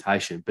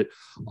presentation. But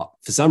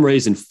for some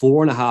reason,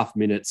 4.5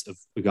 minutes of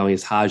going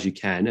as hard as you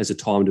can as a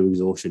time to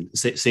exhaustion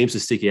seems to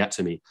stick out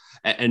to me.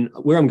 And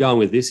where I'm going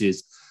with this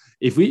is,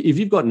 if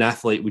you've got an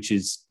athlete which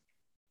is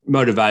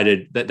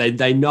motivated, that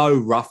they know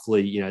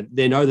roughly,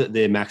 they know that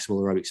their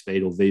maximal aerobic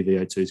speed or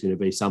VVO2 is going to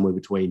be somewhere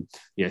between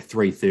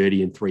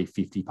 330 and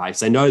 350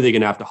 pace. They know they're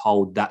going to have to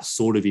hold that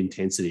sort of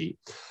intensity.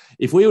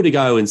 If we were to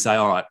go and say,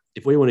 all right,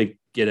 if we want to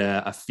get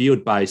a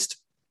field-based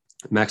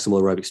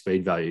maximal aerobic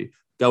speed value,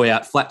 go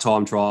out, flat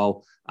time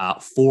trial,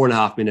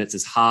 4.5 minutes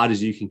as hard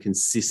as you can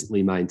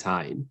consistently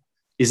maintain.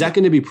 Is that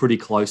going to be pretty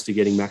close to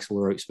getting maximal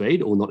aerobic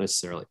speed or not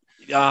necessarily?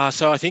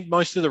 So I think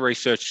most of the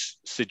research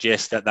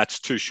suggests that that's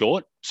too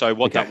short. So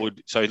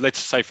let's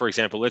say, for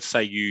example, let's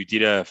say you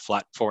did a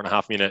flat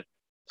 4.5 minute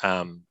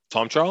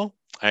time trial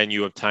and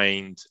you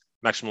obtained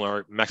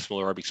maximal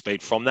aerobic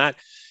speed from that,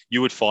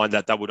 you would find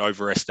that would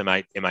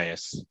overestimate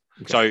MAS.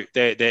 Okay.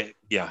 So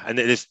and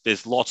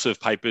there's lots of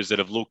papers that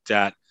have looked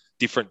at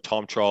different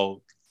time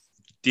trial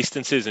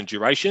distances and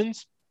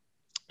durations.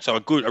 So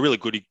a really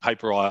good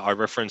paper I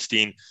referenced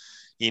in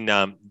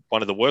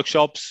one of the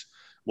workshops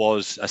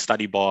was a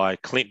study by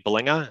Clint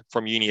Belenga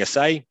from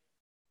UniSA,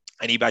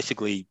 and he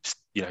basically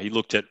he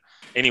looked at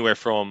anywhere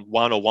from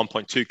 1 or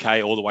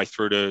 1.2k all the way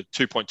through to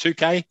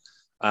 2.2k,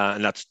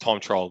 and that's time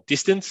trial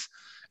distance.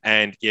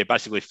 And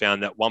basically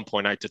found that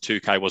 1.8 to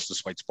 2k was the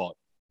sweet spot.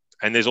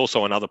 And there's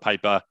also another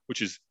paper,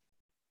 which is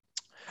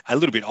a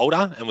little bit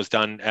older and was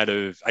done out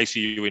of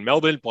ACU in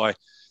Melbourne by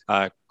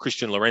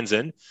Christian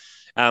Lorenzen.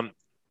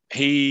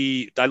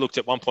 They looked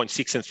at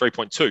 1.6 and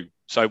 3.2.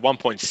 So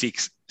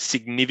 1.6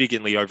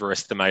 significantly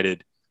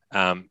overestimated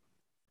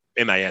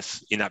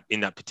MAS in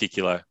that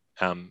particular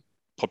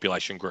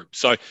population group.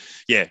 So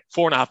yeah,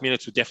 4.5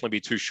 minutes would definitely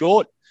be too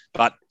short.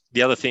 But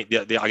the other thing,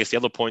 I guess the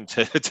other point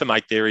to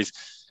make there is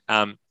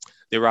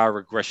there are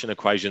regression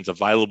equations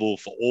available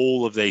for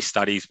all of these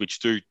studies, which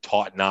do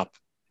tighten up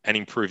and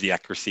improve the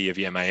accuracy of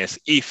your MAS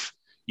if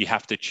you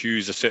have to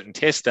choose a certain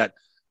test that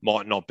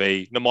might not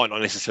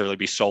necessarily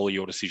be solely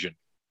your decision.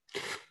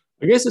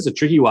 I guess it's a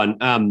tricky one.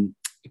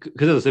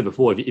 Because as I said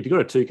before, if you've got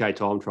a 2K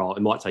time trial,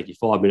 it might take you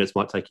 5 minutes,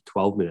 might take you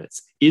 12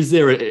 minutes. Is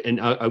there,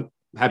 I'm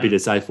happy to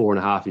say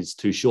 4.5 is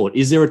too short.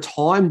 Is there a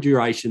time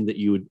duration that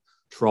you would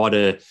try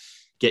to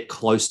get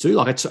close to?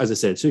 Like, as I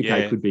said,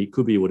 2K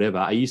could be whatever.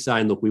 Are you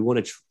saying, look, we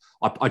want to,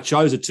 I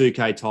chose a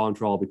 2K time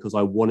trial because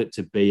I want it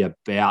to be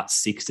about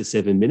 6 to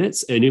 7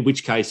 minutes? And in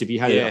which case, if you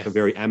had like a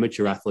very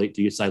amateur athlete,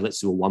 do you say, let's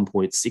do a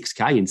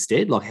 1.6K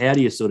instead? Like, how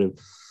do you sort of...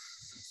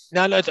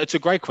 No, it's a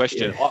great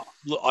question. Yeah.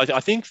 I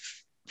think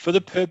for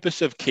the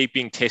purpose of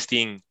keeping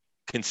testing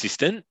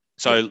consistent,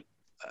 so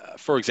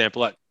for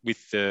example,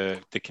 with the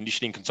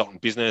conditioning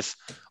consultant business,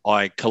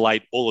 I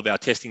collate all of our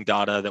testing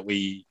data that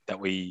we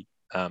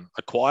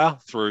acquire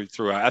through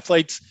our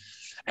athletes,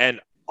 and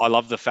I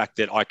love the fact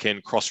that I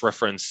can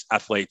cross-reference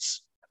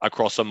athletes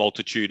across a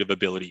multitude of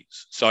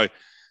abilities. So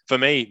for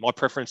me, my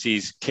preference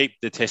is keep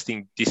the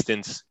testing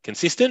distance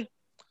consistent,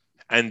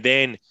 and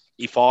then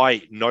if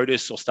I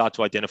notice or start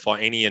to identify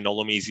any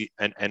anomalies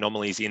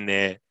in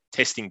their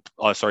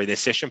their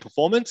session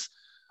performance,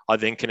 I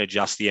then can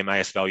adjust the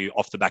MAS value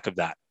off the back of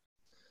that.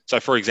 So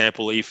for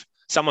example, if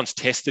someone's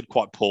tested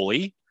quite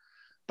poorly,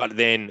 but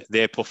then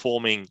they're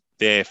performing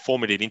their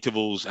formative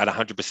intervals at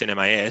 100%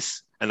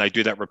 MAS and they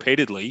do that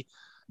repeatedly,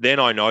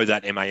 then I know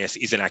that MAS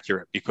isn't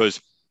accurate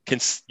because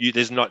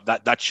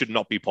that should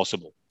not be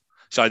possible.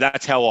 So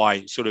that's how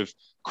I sort of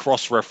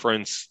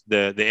cross-reference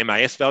the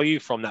MAS value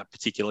from that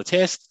particular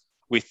test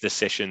with the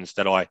sessions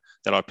that I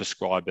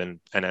prescribe and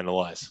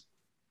analyze.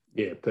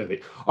 Yeah,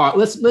 perfect. All right,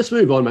 let's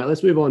move on, mate.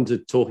 Let's move on to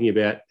talking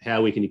about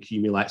how we can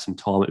accumulate some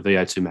time at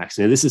VO2 max.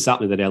 Now, this is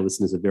something that our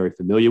listeners are very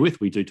familiar with.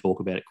 We do talk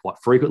about it quite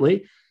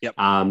frequently. Yep.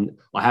 I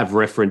have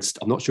referenced,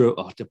 I'm not sure,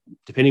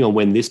 depending on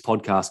when this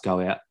podcast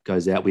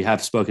goes out, we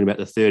have spoken about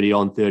the 30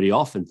 on, 30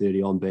 off, and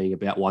 30 on being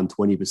about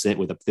 120%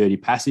 with a 30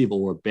 passive,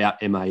 or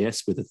about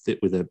MAS with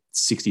a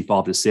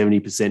 65 to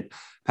 70%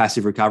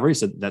 passive recovery.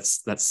 So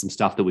that's some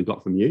stuff that we've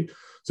got from you.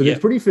 So they're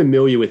pretty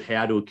familiar with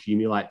how to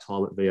accumulate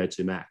time at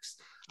VO2 max.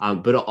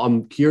 But I'm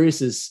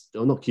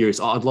not curious.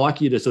 I'd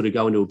like you to sort of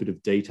go into a bit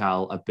of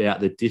detail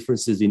about the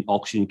differences in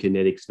oxygen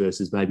kinetics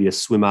versus maybe a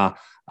swimmer,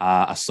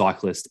 a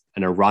cyclist,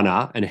 and a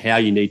runner, and how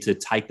you need to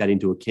take that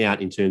into account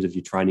in terms of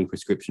your training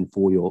prescription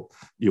for your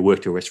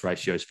work to rest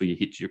ratios for your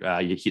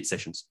HIIT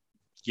sessions.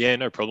 Yeah,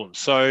 no problem.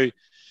 So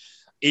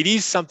it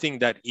is something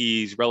that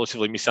is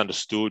relatively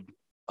misunderstood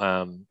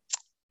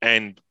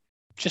and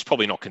just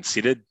probably not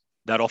considered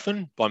that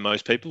often by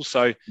most people.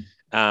 So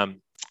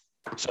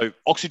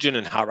oxygen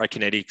and heart rate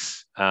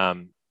kinetics,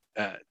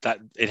 that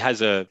it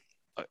has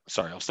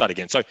I'll start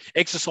again. So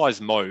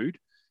exercise mode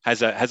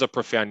has a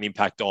profound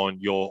impact on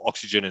your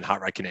oxygen and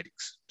heart rate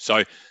kinetics.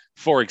 So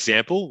for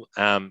example,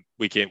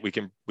 we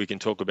can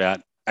talk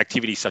about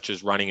activities such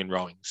as running and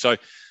rowing. So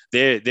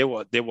they're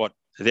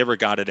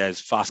regarded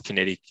as fast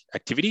kinetic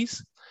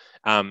activities.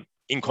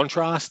 In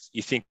contrast,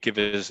 you think of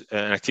it as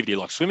an activity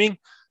like swimming,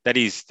 that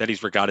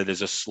is regarded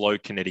as a slow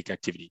kinetic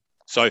activity.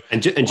 So, I'll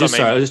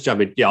just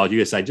jump in. Yeah, I was going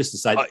to say, just to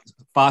say,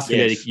 fast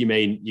kinetic, you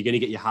mean you're going to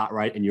get your heart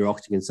rate and your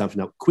oxygen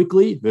consumption up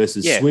quickly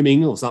versus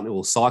swimming or something,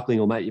 or cycling,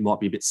 or maybe you might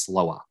be a bit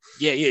slower.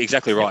 Yeah,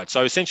 exactly right.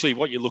 So essentially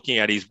what you're looking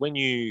at is when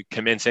you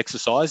commence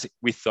exercise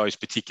with those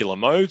particular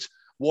modes,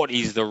 what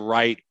is the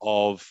rate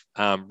of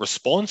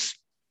response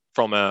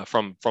from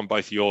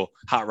both your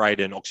heart rate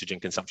and oxygen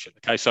consumption?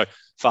 Okay, so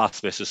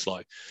fast versus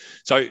slow.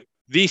 So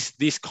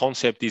this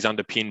concept is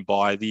underpinned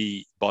by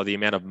the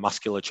amount of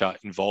musculature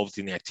involved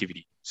in the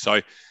activity.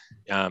 So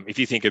if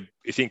you think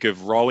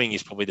of rowing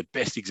is probably the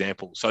best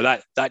example. So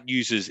that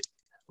uses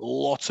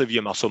lots of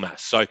your muscle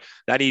mass. So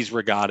that is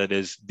regarded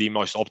as the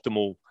most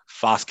optimal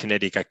fast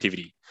kinetic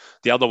activity.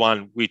 The other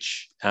one,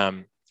 which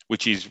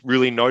is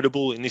really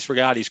notable in this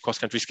regard, is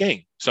cross-country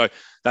skiing. So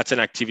that's an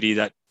activity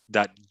that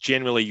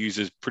generally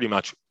uses pretty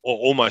much or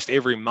almost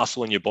every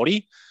muscle in your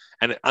body.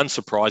 And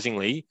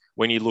unsurprisingly,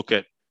 when you look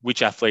at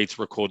which athletes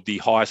record the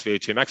highest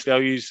VO2 max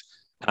values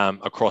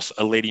across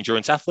elite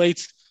endurance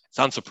athletes, it's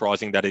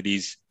unsurprising that it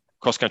is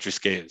cross-country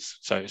skiers.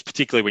 So it's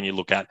particularly when you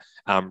look at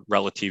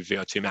relative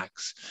VO2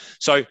 max.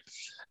 So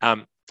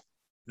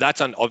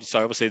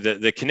obviously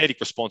the kinetic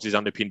response is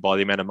underpinned by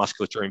the amount of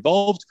musculature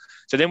involved.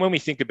 So then when we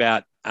think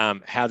about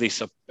how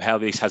this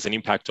has an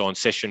impact on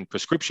session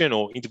prescription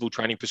or interval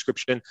training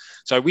prescription,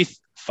 so with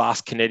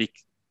fast kinetic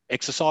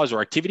exercise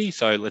or activity,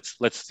 so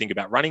let's think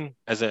about running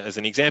as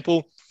an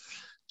example.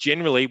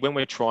 generally, when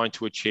we're trying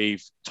to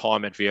achieve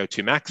time at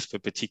VO2 max for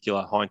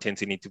particular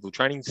high-intensity interval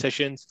training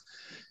sessions,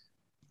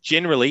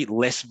 generally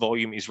less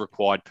volume is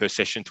required per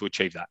session to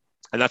achieve that.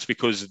 And that's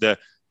because the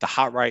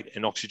heart rate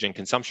and oxygen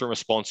consumption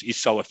response is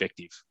so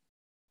effective.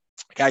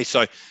 Okay,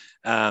 so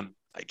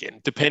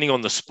again, depending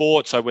on the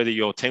sport, so whether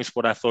you're a team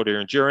sport athlete or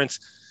endurance,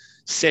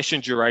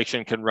 session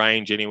duration can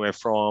range anywhere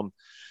from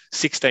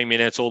 16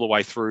 minutes all the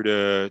way through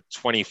to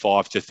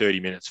 25 to 30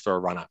 minutes for a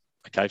runner.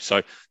 Okay,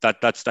 so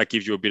that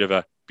gives you a bit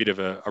of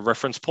a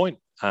reference point,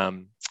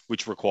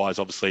 which requires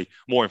obviously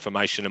more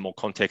information and more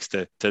context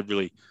to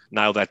really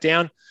nail that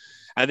down.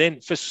 And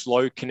then for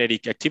slow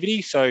kinetic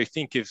activity, so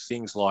think of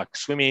things like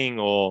swimming,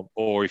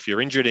 or if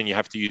you're injured and you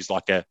have to use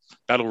like a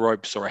battle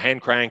ropes or a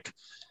hand crank,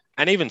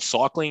 and even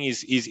cycling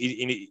is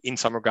in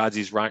some regards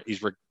is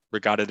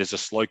regarded as a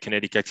slow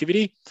kinetic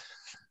activity.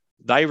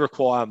 They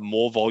require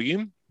more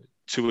volume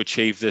to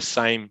achieve the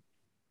same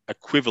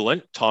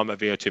equivalent time at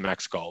VO2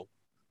 max goal.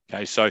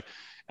 Okay, so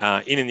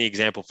in the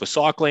example for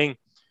cycling,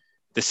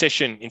 the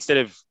session, instead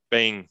of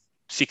being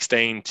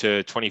 16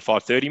 to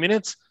 25, 30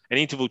 minutes, an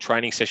interval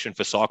training session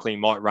for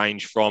cycling might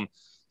range from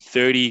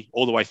 30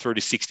 all the way through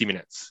to 60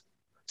 minutes.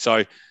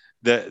 So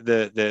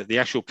the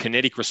actual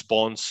kinetic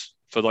response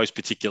for those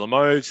particular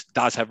modes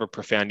does have a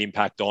profound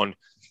impact on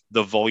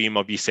the volume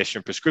of your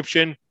session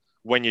prescription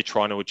when you're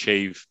trying to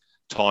achieve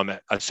time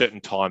at a certain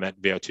time at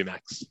VO2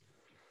 max.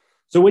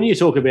 So when you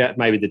talk about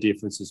maybe the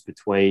differences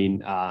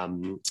between,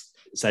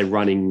 say,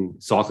 running,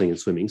 cycling, and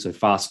swimming, so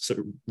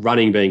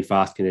running being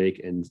fast kinetic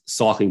and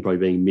cycling probably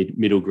being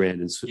middle ground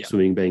and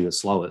swimming being the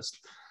slowest,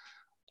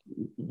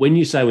 when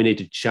you say we need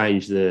to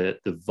change the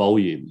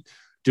volume,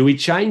 do we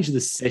change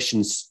the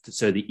sessions,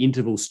 so the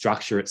interval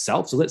structure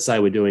itself? So let's say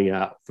we're doing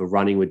for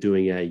running, we're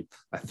doing a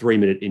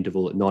 3-minute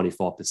interval at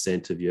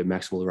 95% of your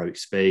maximal aerobic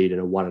speed and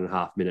a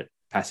 1.5 minute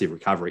passive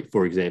recovery,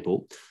 for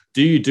example.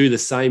 Do you do the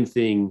same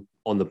thing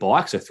on the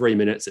bike? So 3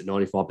 minutes at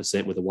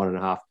 95% with a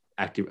 1.5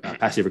 active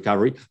passive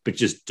recovery, but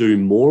just do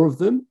more of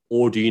them?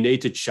 Or do you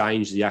need to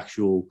change the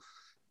actual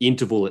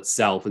interval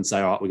itself and say,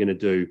 all right, we're going to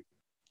do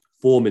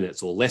 4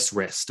 minutes or less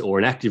rest or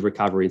an active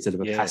recovery instead of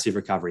a passive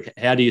recovery?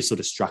 How do you sort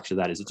of structure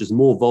that? Is it just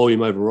more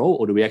volume overall,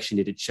 or do we actually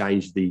need to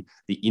change the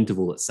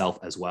interval itself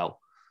as well?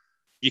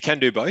 You can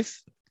do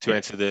both. To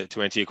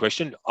answer your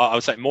question, I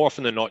would say more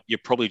often than not, you're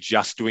probably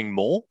just doing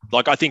more.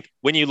 Like, I think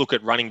when you look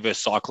at running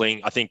versus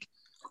cycling, I think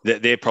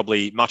that they're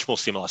probably much more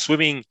similar.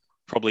 Swimming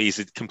probably is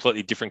a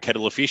completely different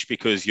kettle of fish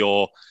because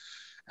you're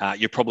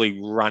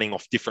probably running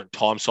off different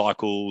time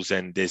cycles,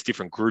 and there's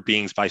different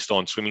groupings based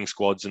on swimming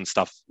squads and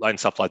stuff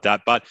like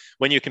that. But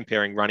when you're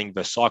comparing running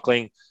versus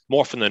cycling,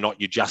 more often than not,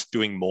 you're just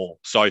doing more.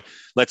 So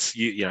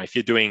if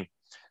you're doing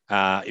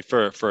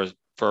for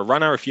a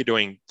runner, if you're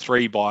doing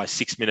 3 by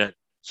 6 minute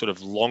sort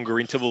of longer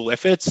interval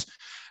efforts,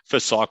 for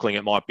cycling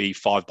it might be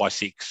 5 by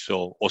 6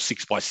 or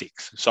 6 by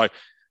 6. So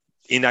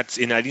in that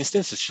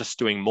instance, it's just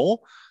doing more.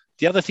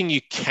 The other thing you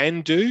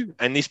can do,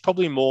 and this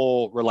probably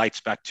more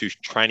relates back to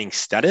training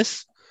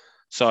status.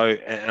 So,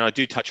 and I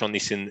do touch on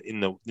this in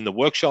the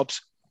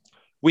workshops,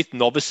 with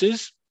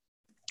novices,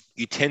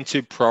 you tend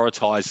to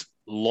prioritize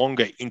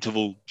longer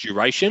interval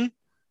duration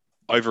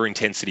over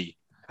intensity.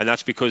 And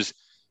that's because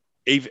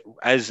even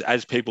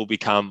as people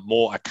become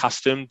more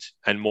accustomed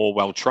and more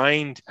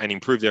well-trained and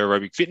improve their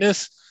aerobic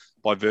fitness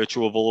by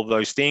virtue of all of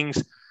those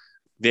things,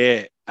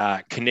 their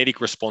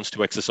kinetic response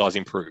to exercise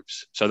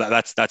improves. So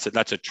that's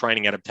a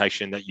training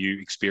adaptation that you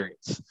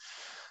experience.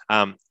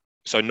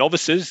 So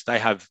novices, they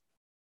have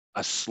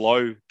a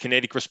slow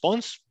kinetic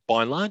response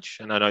by and large,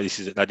 and I know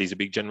that is a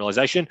big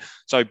generalization.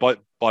 So by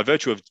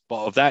virtue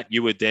of that,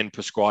 you would then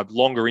prescribe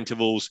longer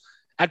intervals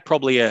at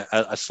probably a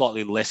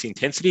slightly less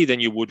intensity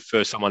than you would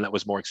for someone that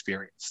was more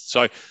experienced.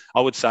 So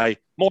I would say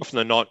more often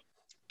than not,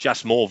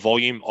 just more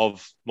volume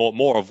of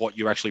more of what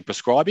you're actually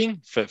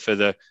prescribing for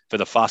the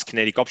fast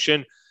kinetic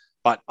option.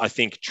 But I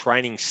think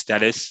training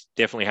status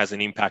definitely has an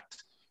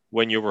impact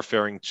when you're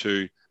referring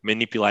to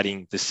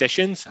manipulating the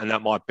sessions, and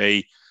that might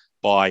be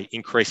by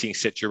increasing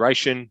set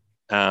duration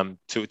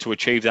to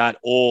achieve that,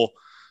 or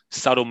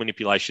subtle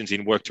manipulations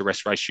in work to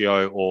rest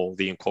ratio or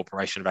the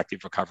incorporation of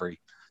active recovery.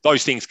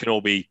 Those things can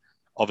all be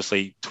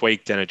obviously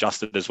tweaked and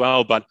adjusted as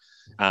well, but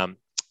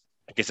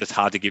I guess it's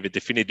hard to give a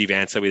definitive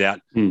answer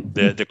without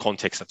the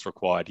context that's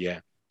required.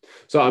 Yeah.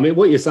 So, I mean,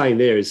 what you're saying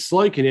there is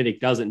slow kinetic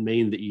doesn't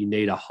mean that you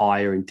need a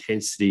higher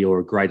intensity or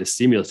a greater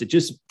stimulus. It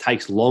just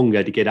takes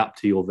longer to get up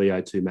to your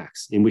VO2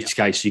 max, in which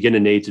case you're going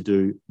to need to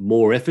do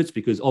more efforts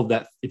because of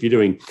that. If you're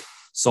doing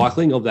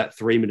cycling of that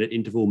 3-minute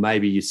interval,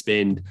 maybe you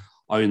spend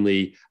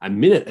only a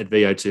minute at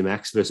VO2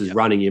 max versus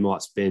running, you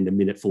might spend a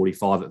minute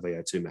 45 at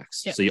VO2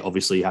 max. So you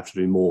obviously have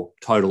to do more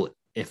total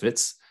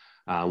efforts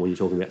when you're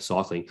talking about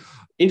cycling.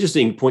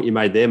 Interesting point you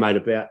made there, mate,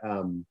 about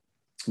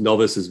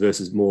novices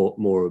versus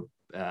more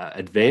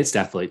advanced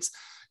athletes.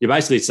 You're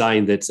basically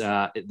saying that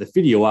the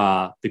fitter you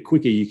are, the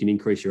quicker you can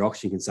increase your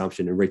oxygen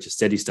consumption and reach a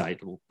steady state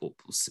or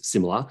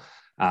similar,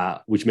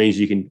 which means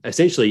you can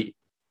essentially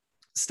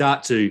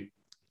start to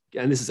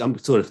and this is, I'm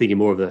sort of thinking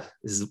more of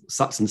this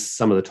is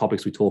some of the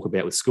topics we talk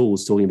about with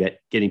schools, talking about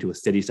getting to a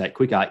steady state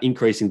quicker,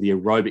 increasing the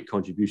aerobic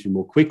contribution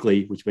more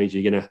quickly, which means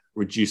you're going to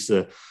reduce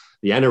the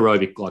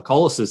anaerobic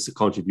glycolysis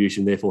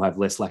contribution, therefore have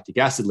less lactic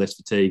acid, less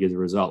fatigue as a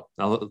result.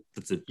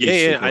 That's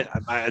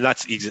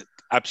that's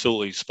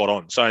absolutely spot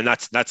on. So, and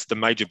that's the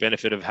major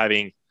benefit of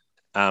having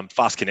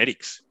fast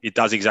kinetics. It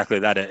does exactly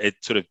that. It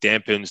sort of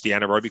dampens the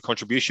anaerobic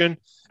contribution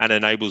and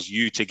enables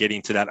you to get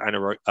into that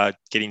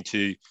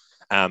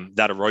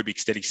that aerobic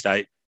steady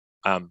state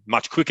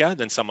much quicker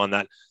than someone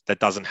that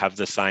doesn't have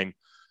the same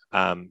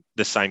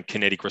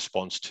kinetic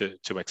response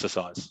to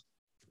exercise.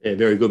 Yeah,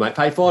 very good, mate.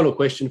 Hey, final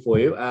question for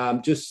you.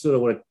 Just sort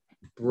of want to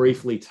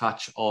briefly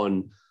touch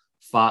on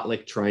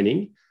fartlek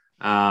training.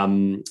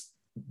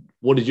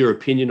 What is your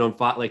opinion on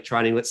fartlek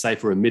training, let's say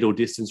for a middle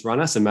distance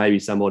runner? So maybe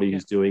somebody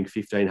who's doing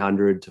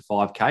 1,500 to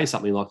 5K,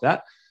 something like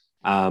that.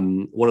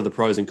 What are the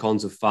pros and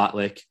cons of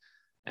fartlek?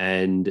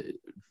 And,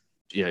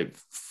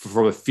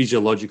 from a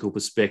physiological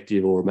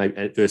perspective or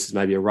maybe versus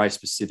maybe a race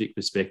specific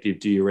perspective,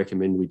 do you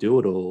recommend we do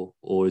it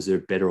or is there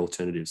better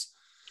alternatives?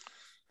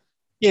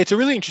 Yeah, it's a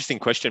really interesting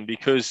question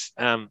because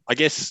I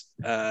guess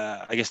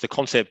the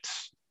concept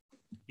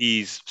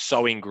is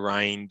so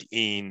ingrained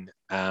in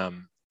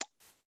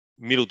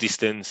middle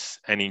distance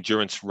and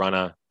endurance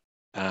runner,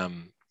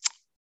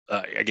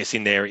 I guess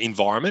in their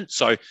environment.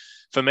 So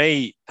for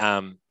me,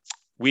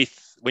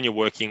 when you're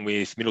working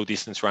with middle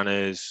distance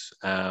runners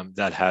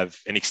that have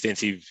an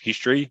extensive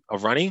history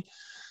of running,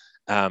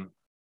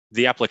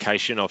 the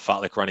application of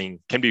fartlek running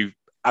can be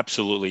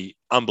absolutely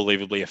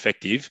unbelievably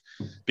effective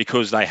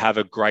because they have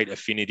a great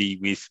affinity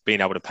with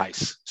being able to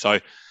pace. So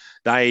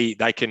they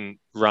can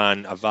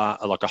run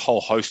a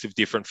whole host of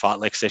different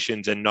fartlek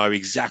sessions and know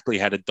exactly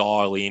how to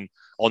dial in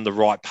on the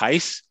right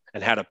pace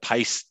and how to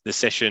pace the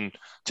session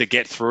to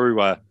get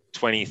through a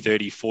 20,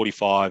 30,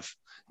 45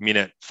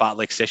 minute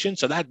fartlek session.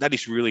 So that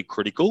is really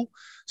critical.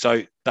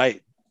 So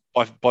they,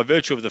 by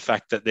virtue of the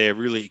fact that they're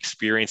really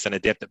experienced and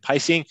adept at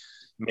pacing,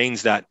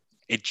 means that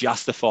it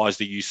justifies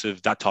the use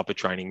of that type of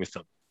training with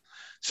them.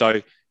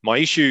 So my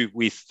issue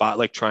with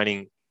fartlek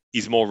training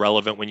is more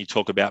relevant when you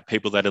talk about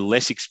people that are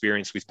less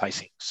experienced with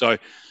pacing. So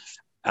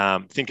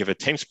think of a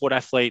team sport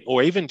athlete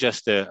or even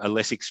just a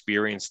less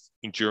experienced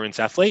endurance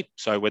athlete.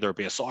 So whether it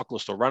be a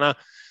cyclist or runner,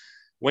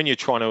 when you're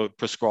trying to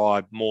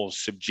prescribe more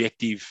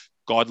subjective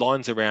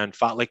guidelines around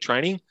fartlek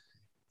training,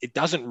 it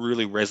doesn't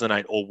really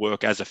resonate or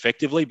work as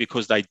effectively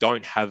because they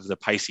don't have the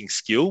pacing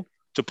skill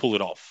to pull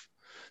it off.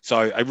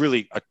 So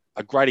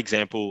a great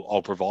example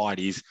I'll provide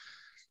is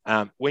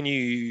when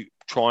you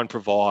try and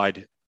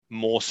provide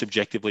more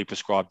subjectively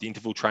prescribed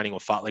interval training or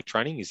fartlek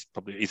training is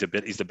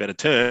the better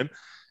term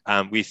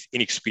with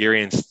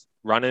inexperienced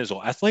runners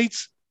or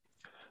athletes.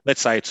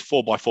 Let's say it's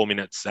 4x4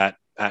 minutes at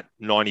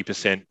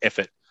 90%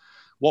 effort.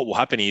 What will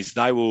happen is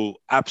they will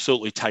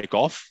absolutely take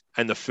off,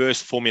 and the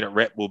first 4-minute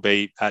rep will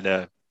be at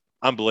an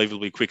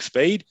unbelievably quick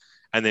speed.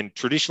 And then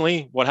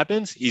traditionally, what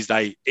happens is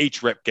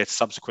each rep gets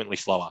subsequently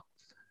slower.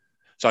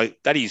 So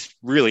that is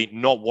really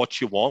not what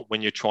you want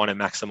when you're trying to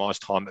maximize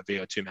time at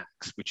VO2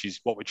 max, which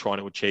is what we're trying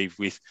to achieve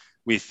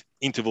with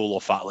interval or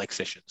fartlek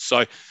sessions.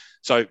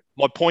 So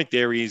my point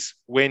there is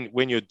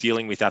when you're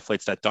dealing with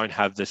athletes that don't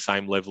have the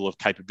same level of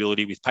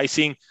capability with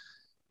pacing,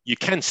 you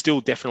can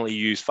still definitely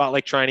use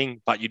fartlek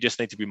training, but you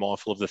just need to be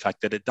mindful of the fact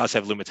that it does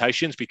have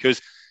limitations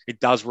because it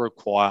does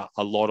require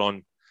a lot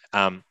on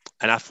an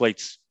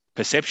athlete's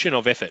perception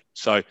of effort.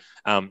 So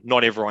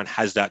not everyone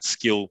has that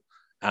skill,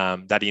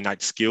 that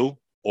innate skill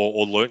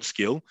or learnt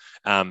skill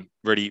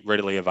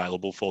readily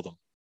available for them.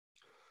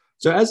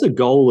 So as a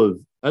goal of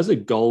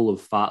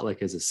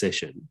fartlek as a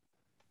session,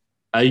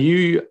 are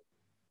you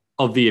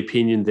of the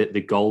opinion that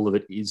the goal of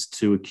it is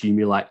to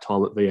accumulate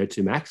time at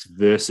VO2 max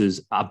versus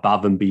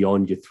above and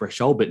beyond your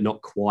threshold, but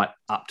not quite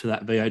up to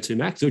that VO2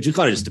 max? Which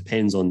kind of just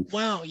depends on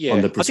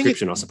the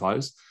prescription, I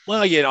suppose.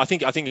 Well, yeah, I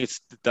think it's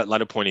that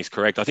latter point is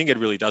correct. I think it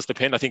really does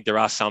depend. I think there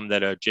are some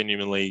that are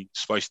genuinely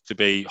supposed to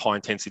be high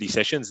intensity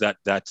sessions that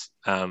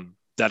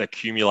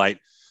accumulate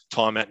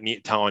time at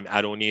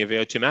or near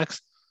VO2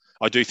 max.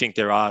 I do think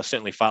there are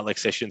certainly fartlek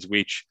sessions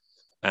which,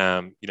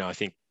 I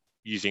think,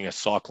 using a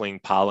cycling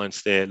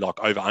parlance, they're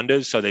like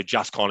over-unders. So they're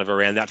just kind of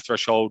around that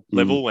threshold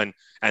level and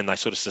they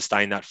sort of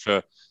sustain that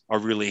for a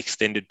really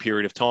extended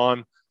period of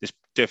time.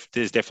 There's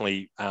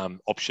definitely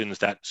options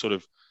that sort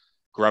of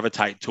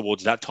gravitate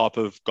towards that type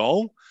of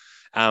goal.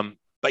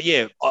 But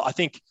yeah, I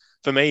think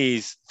for me,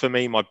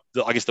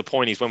 I guess the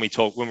point is when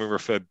we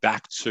refer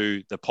back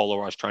to the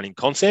polarized training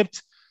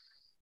concept,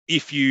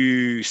 if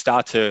you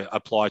start to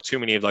apply too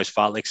many of those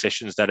fartlek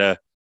sessions that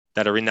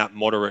are in that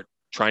moderate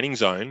training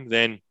zone,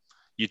 then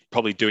you're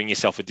probably doing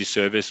yourself a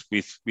disservice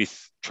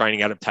with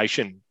training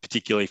adaptation,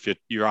 particularly if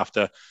you're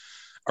after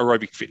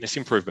aerobic fitness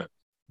improvement.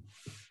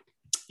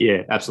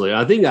 Yeah, absolutely.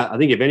 I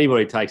think if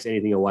anybody takes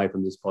anything away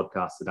from this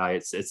podcast today,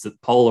 it's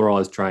that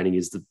polarized training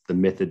is the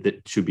method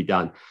that should be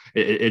done.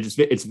 It's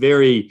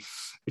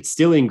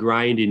still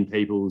ingrained in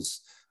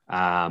people's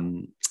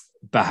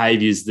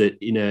behaviors that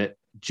in a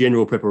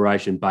general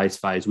preparation base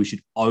phase, we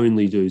should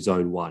only do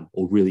zone 1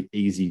 or really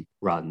easy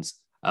runs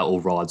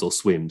or rides or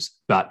swims.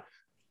 But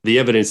the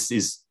evidence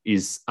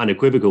is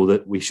unequivocal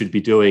that we should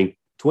be doing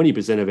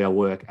 20% of our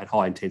work at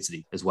high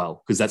intensity as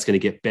well, because that's going to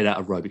get better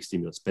aerobic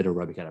stimulus, better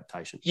aerobic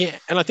adaptation. Yeah,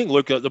 and I think,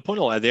 Luke, the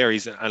point I'll add there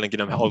is, and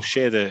again, I'll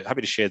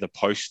happy to share the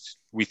post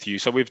with you.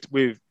 So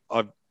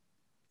I've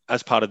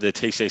as part of the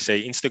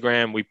TCC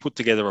Instagram, we put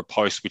together a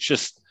post which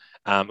just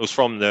it was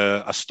from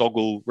a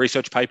Stoggle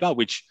research paper,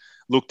 which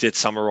looked at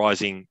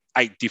summarizing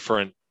 8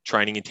 different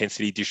training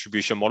intensity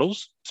distribution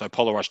models. So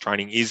polarized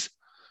training is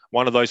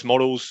one of those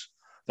models.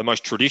 The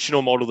most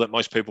traditional model that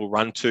most people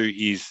run to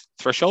is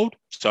threshold.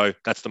 So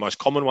that's the most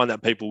common one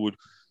that people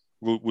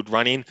would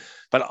run in.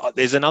 But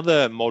there's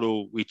another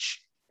model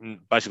which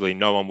basically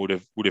no one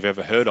would have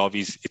ever heard of.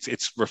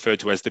 It's referred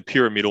to as the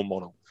pyramidal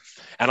model.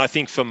 And I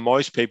think for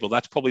most people,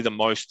 that's probably the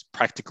most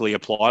practically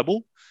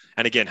applicable.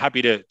 And again,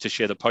 happy to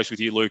share the post with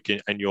you, Luke,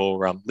 and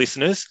your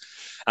listeners.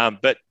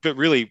 But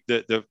really,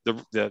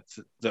 the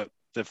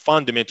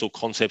fundamental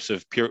concepts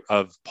of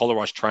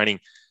polarized training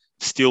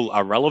still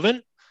are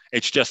relevant.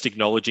 It's just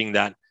acknowledging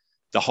that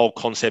the whole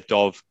concept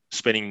of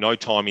spending no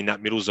time in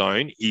that middle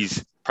zone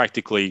is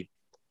practically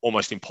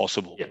almost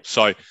impossible. Yeah.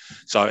 So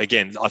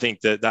again, I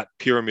think that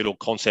pyramidal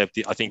concept,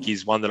 I think,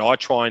 is one that I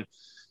try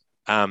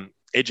and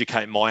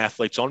educate my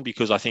athletes on,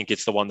 because I think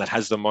it's the one that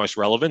has the most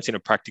relevance in a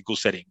practical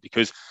setting.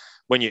 Because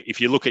if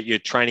you look at your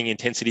training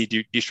intensity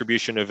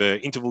distribution of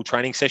an interval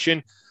training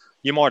session,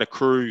 you might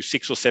accrue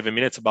 6 or 7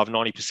 minutes above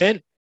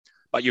 90%,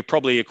 but you're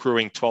probably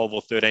accruing 12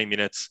 or 13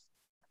 minutes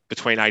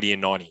between 80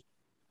 and 90.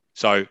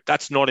 So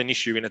that's not an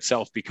issue in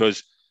itself,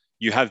 because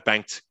you have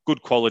banked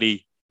good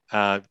quality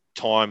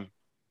time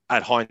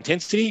at high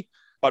intensity,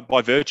 but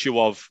by virtue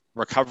of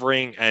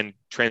recovering and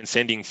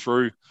transcending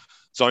through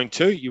zone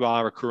 2, you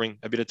are accruing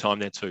a bit of time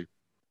there too.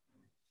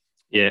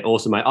 Yeah,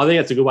 awesome, mate. I think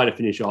that's a good way to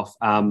finish off.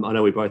 I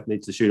know we both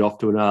need to shoot off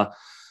to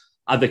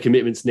other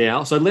commitments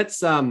now. So let's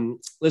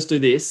do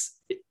this.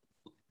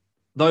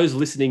 Those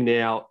listening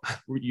now,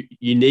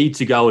 you need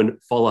to go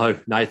and follow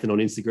Nathan on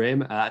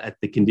Instagram at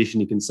The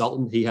Conditioning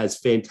Consultant. He has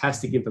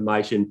fantastic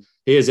information.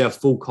 He has our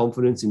full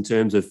confidence in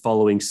terms of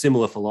following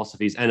similar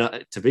philosophies.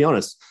 And to be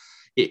honest,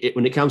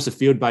 when it comes to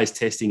field-based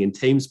testing and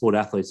team sport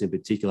athletes in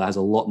particular, has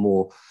a lot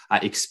more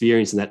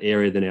experience in that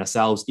area than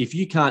ourselves. If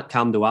you can't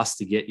come to us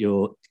to get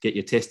your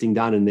testing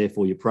done and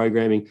therefore your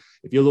programming,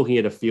 if you're looking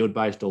at a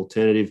field-based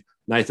alternative,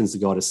 Nathan's the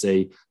guy to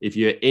see. If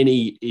you're in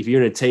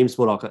a team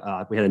sport,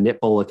 we had a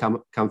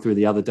netballer come through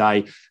the other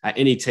day.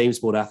 Any team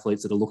sport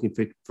athletes that are looking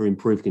for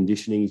improved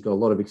conditioning, he's got a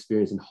lot of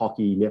experience in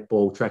hockey,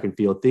 netball, track and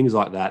field, things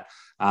like that.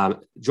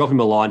 Drop him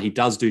a line. He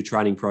does do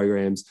training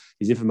programs.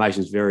 His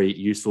information is very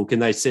useful. Can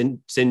they send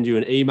you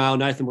an email,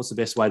 Nathan? What's the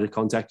best way to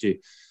contact you?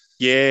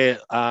 Yeah,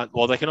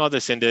 well, they can either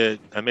send a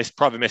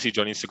private message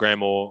on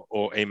Instagram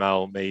or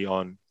email me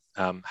on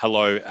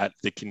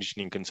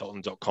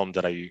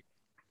hello@theconditioningconsultant.com.au.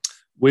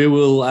 We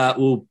will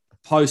we'll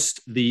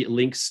post the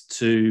links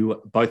to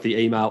both the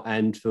email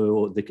and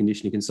for the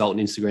Conditioning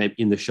Consultant Instagram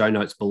in the show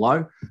notes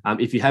below.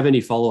 If you have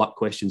any follow-up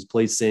questions,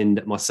 please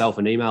send myself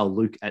an email,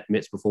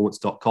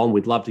 luke@metsperformance.com.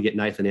 We'd love to get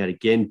Nathan out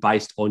again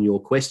based on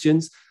your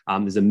questions.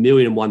 There's a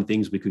million and one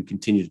things we could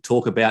continue to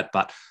talk about,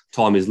 but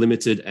time is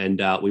limited,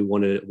 and we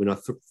want to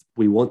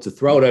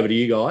throw it over to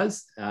you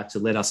guys to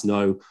let us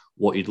know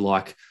what you'd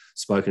like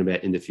spoken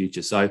about in the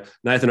future. So,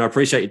 Nathan, I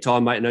appreciate your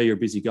time, mate. I know you're a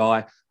busy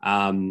guy.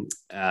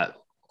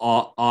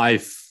 I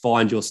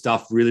find your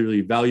stuff really,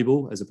 really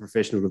valuable as a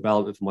professional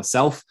development for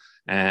myself.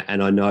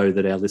 And I know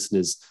that our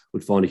listeners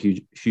would find a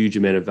huge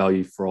amount of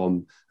value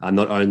from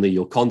not only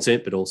your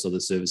content, but also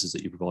the services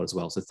that you provide as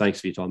well. So thanks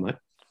for your time, mate.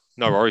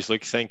 No worries,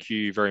 Luke. Thank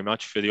you very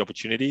much for the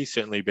opportunity.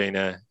 Certainly been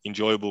an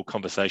enjoyable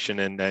conversation,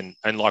 and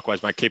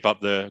likewise, mate, keep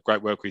up the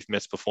great work with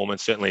Mets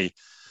Performance. Certainly,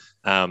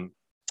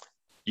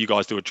 you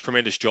guys do a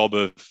tremendous job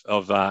of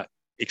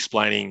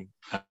explaining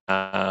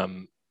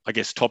I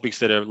guess topics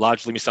that are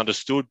largely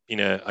misunderstood in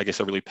a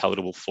really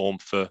palatable form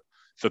for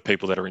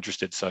people that are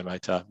interested. So,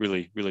 mate,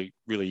 really, really,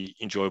 really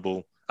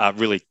enjoyable.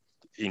 Really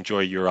enjoy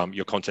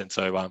your content.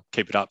 So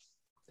keep it up.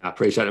 I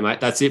appreciate it, mate.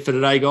 That's it for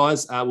today,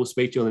 guys. We'll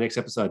speak to you on the next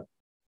episode.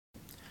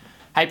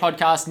 Hey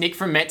podcast, Nick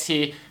from Mets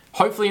here.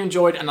 Hopefully you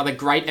enjoyed another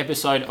great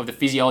episode of the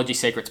Physiology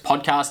Secrets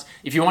podcast.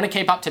 If you want to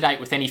keep up to date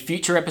with any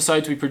future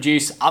episodes we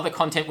produce, other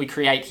content we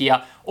create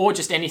here, or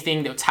just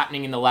anything that's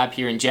happening in the lab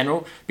here in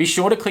general, be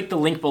sure to click the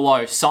link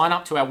below. Sign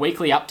up to our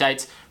weekly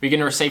updates. We're going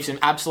to receive some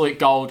absolute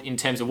gold in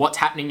terms of what's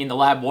happening in the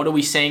lab, what are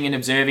we seeing and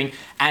observing,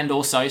 and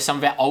also some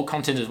of our old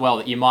content as well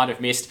that you might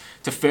have missed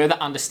to further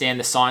understand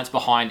the science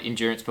behind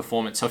endurance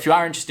performance. So if you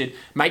are interested,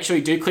 make sure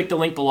you do click the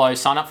link below,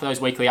 sign up for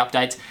those weekly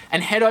updates,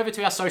 and head over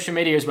to our social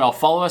media as well.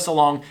 Follow us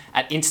along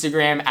at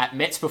Instagram at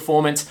Mets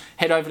Performance.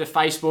 Head over to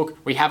Facebook.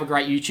 We have a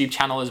great YouTube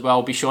channel as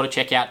well. Be sure to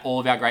check out all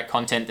of our great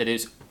content that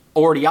is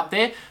already up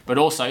there, but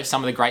also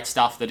some of the great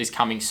stuff that is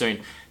coming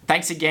soon.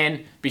 Thanks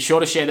again. Be sure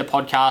to share the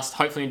podcast.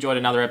 Hopefully you enjoyed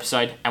another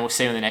episode, and we'll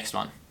see you in the next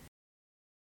one.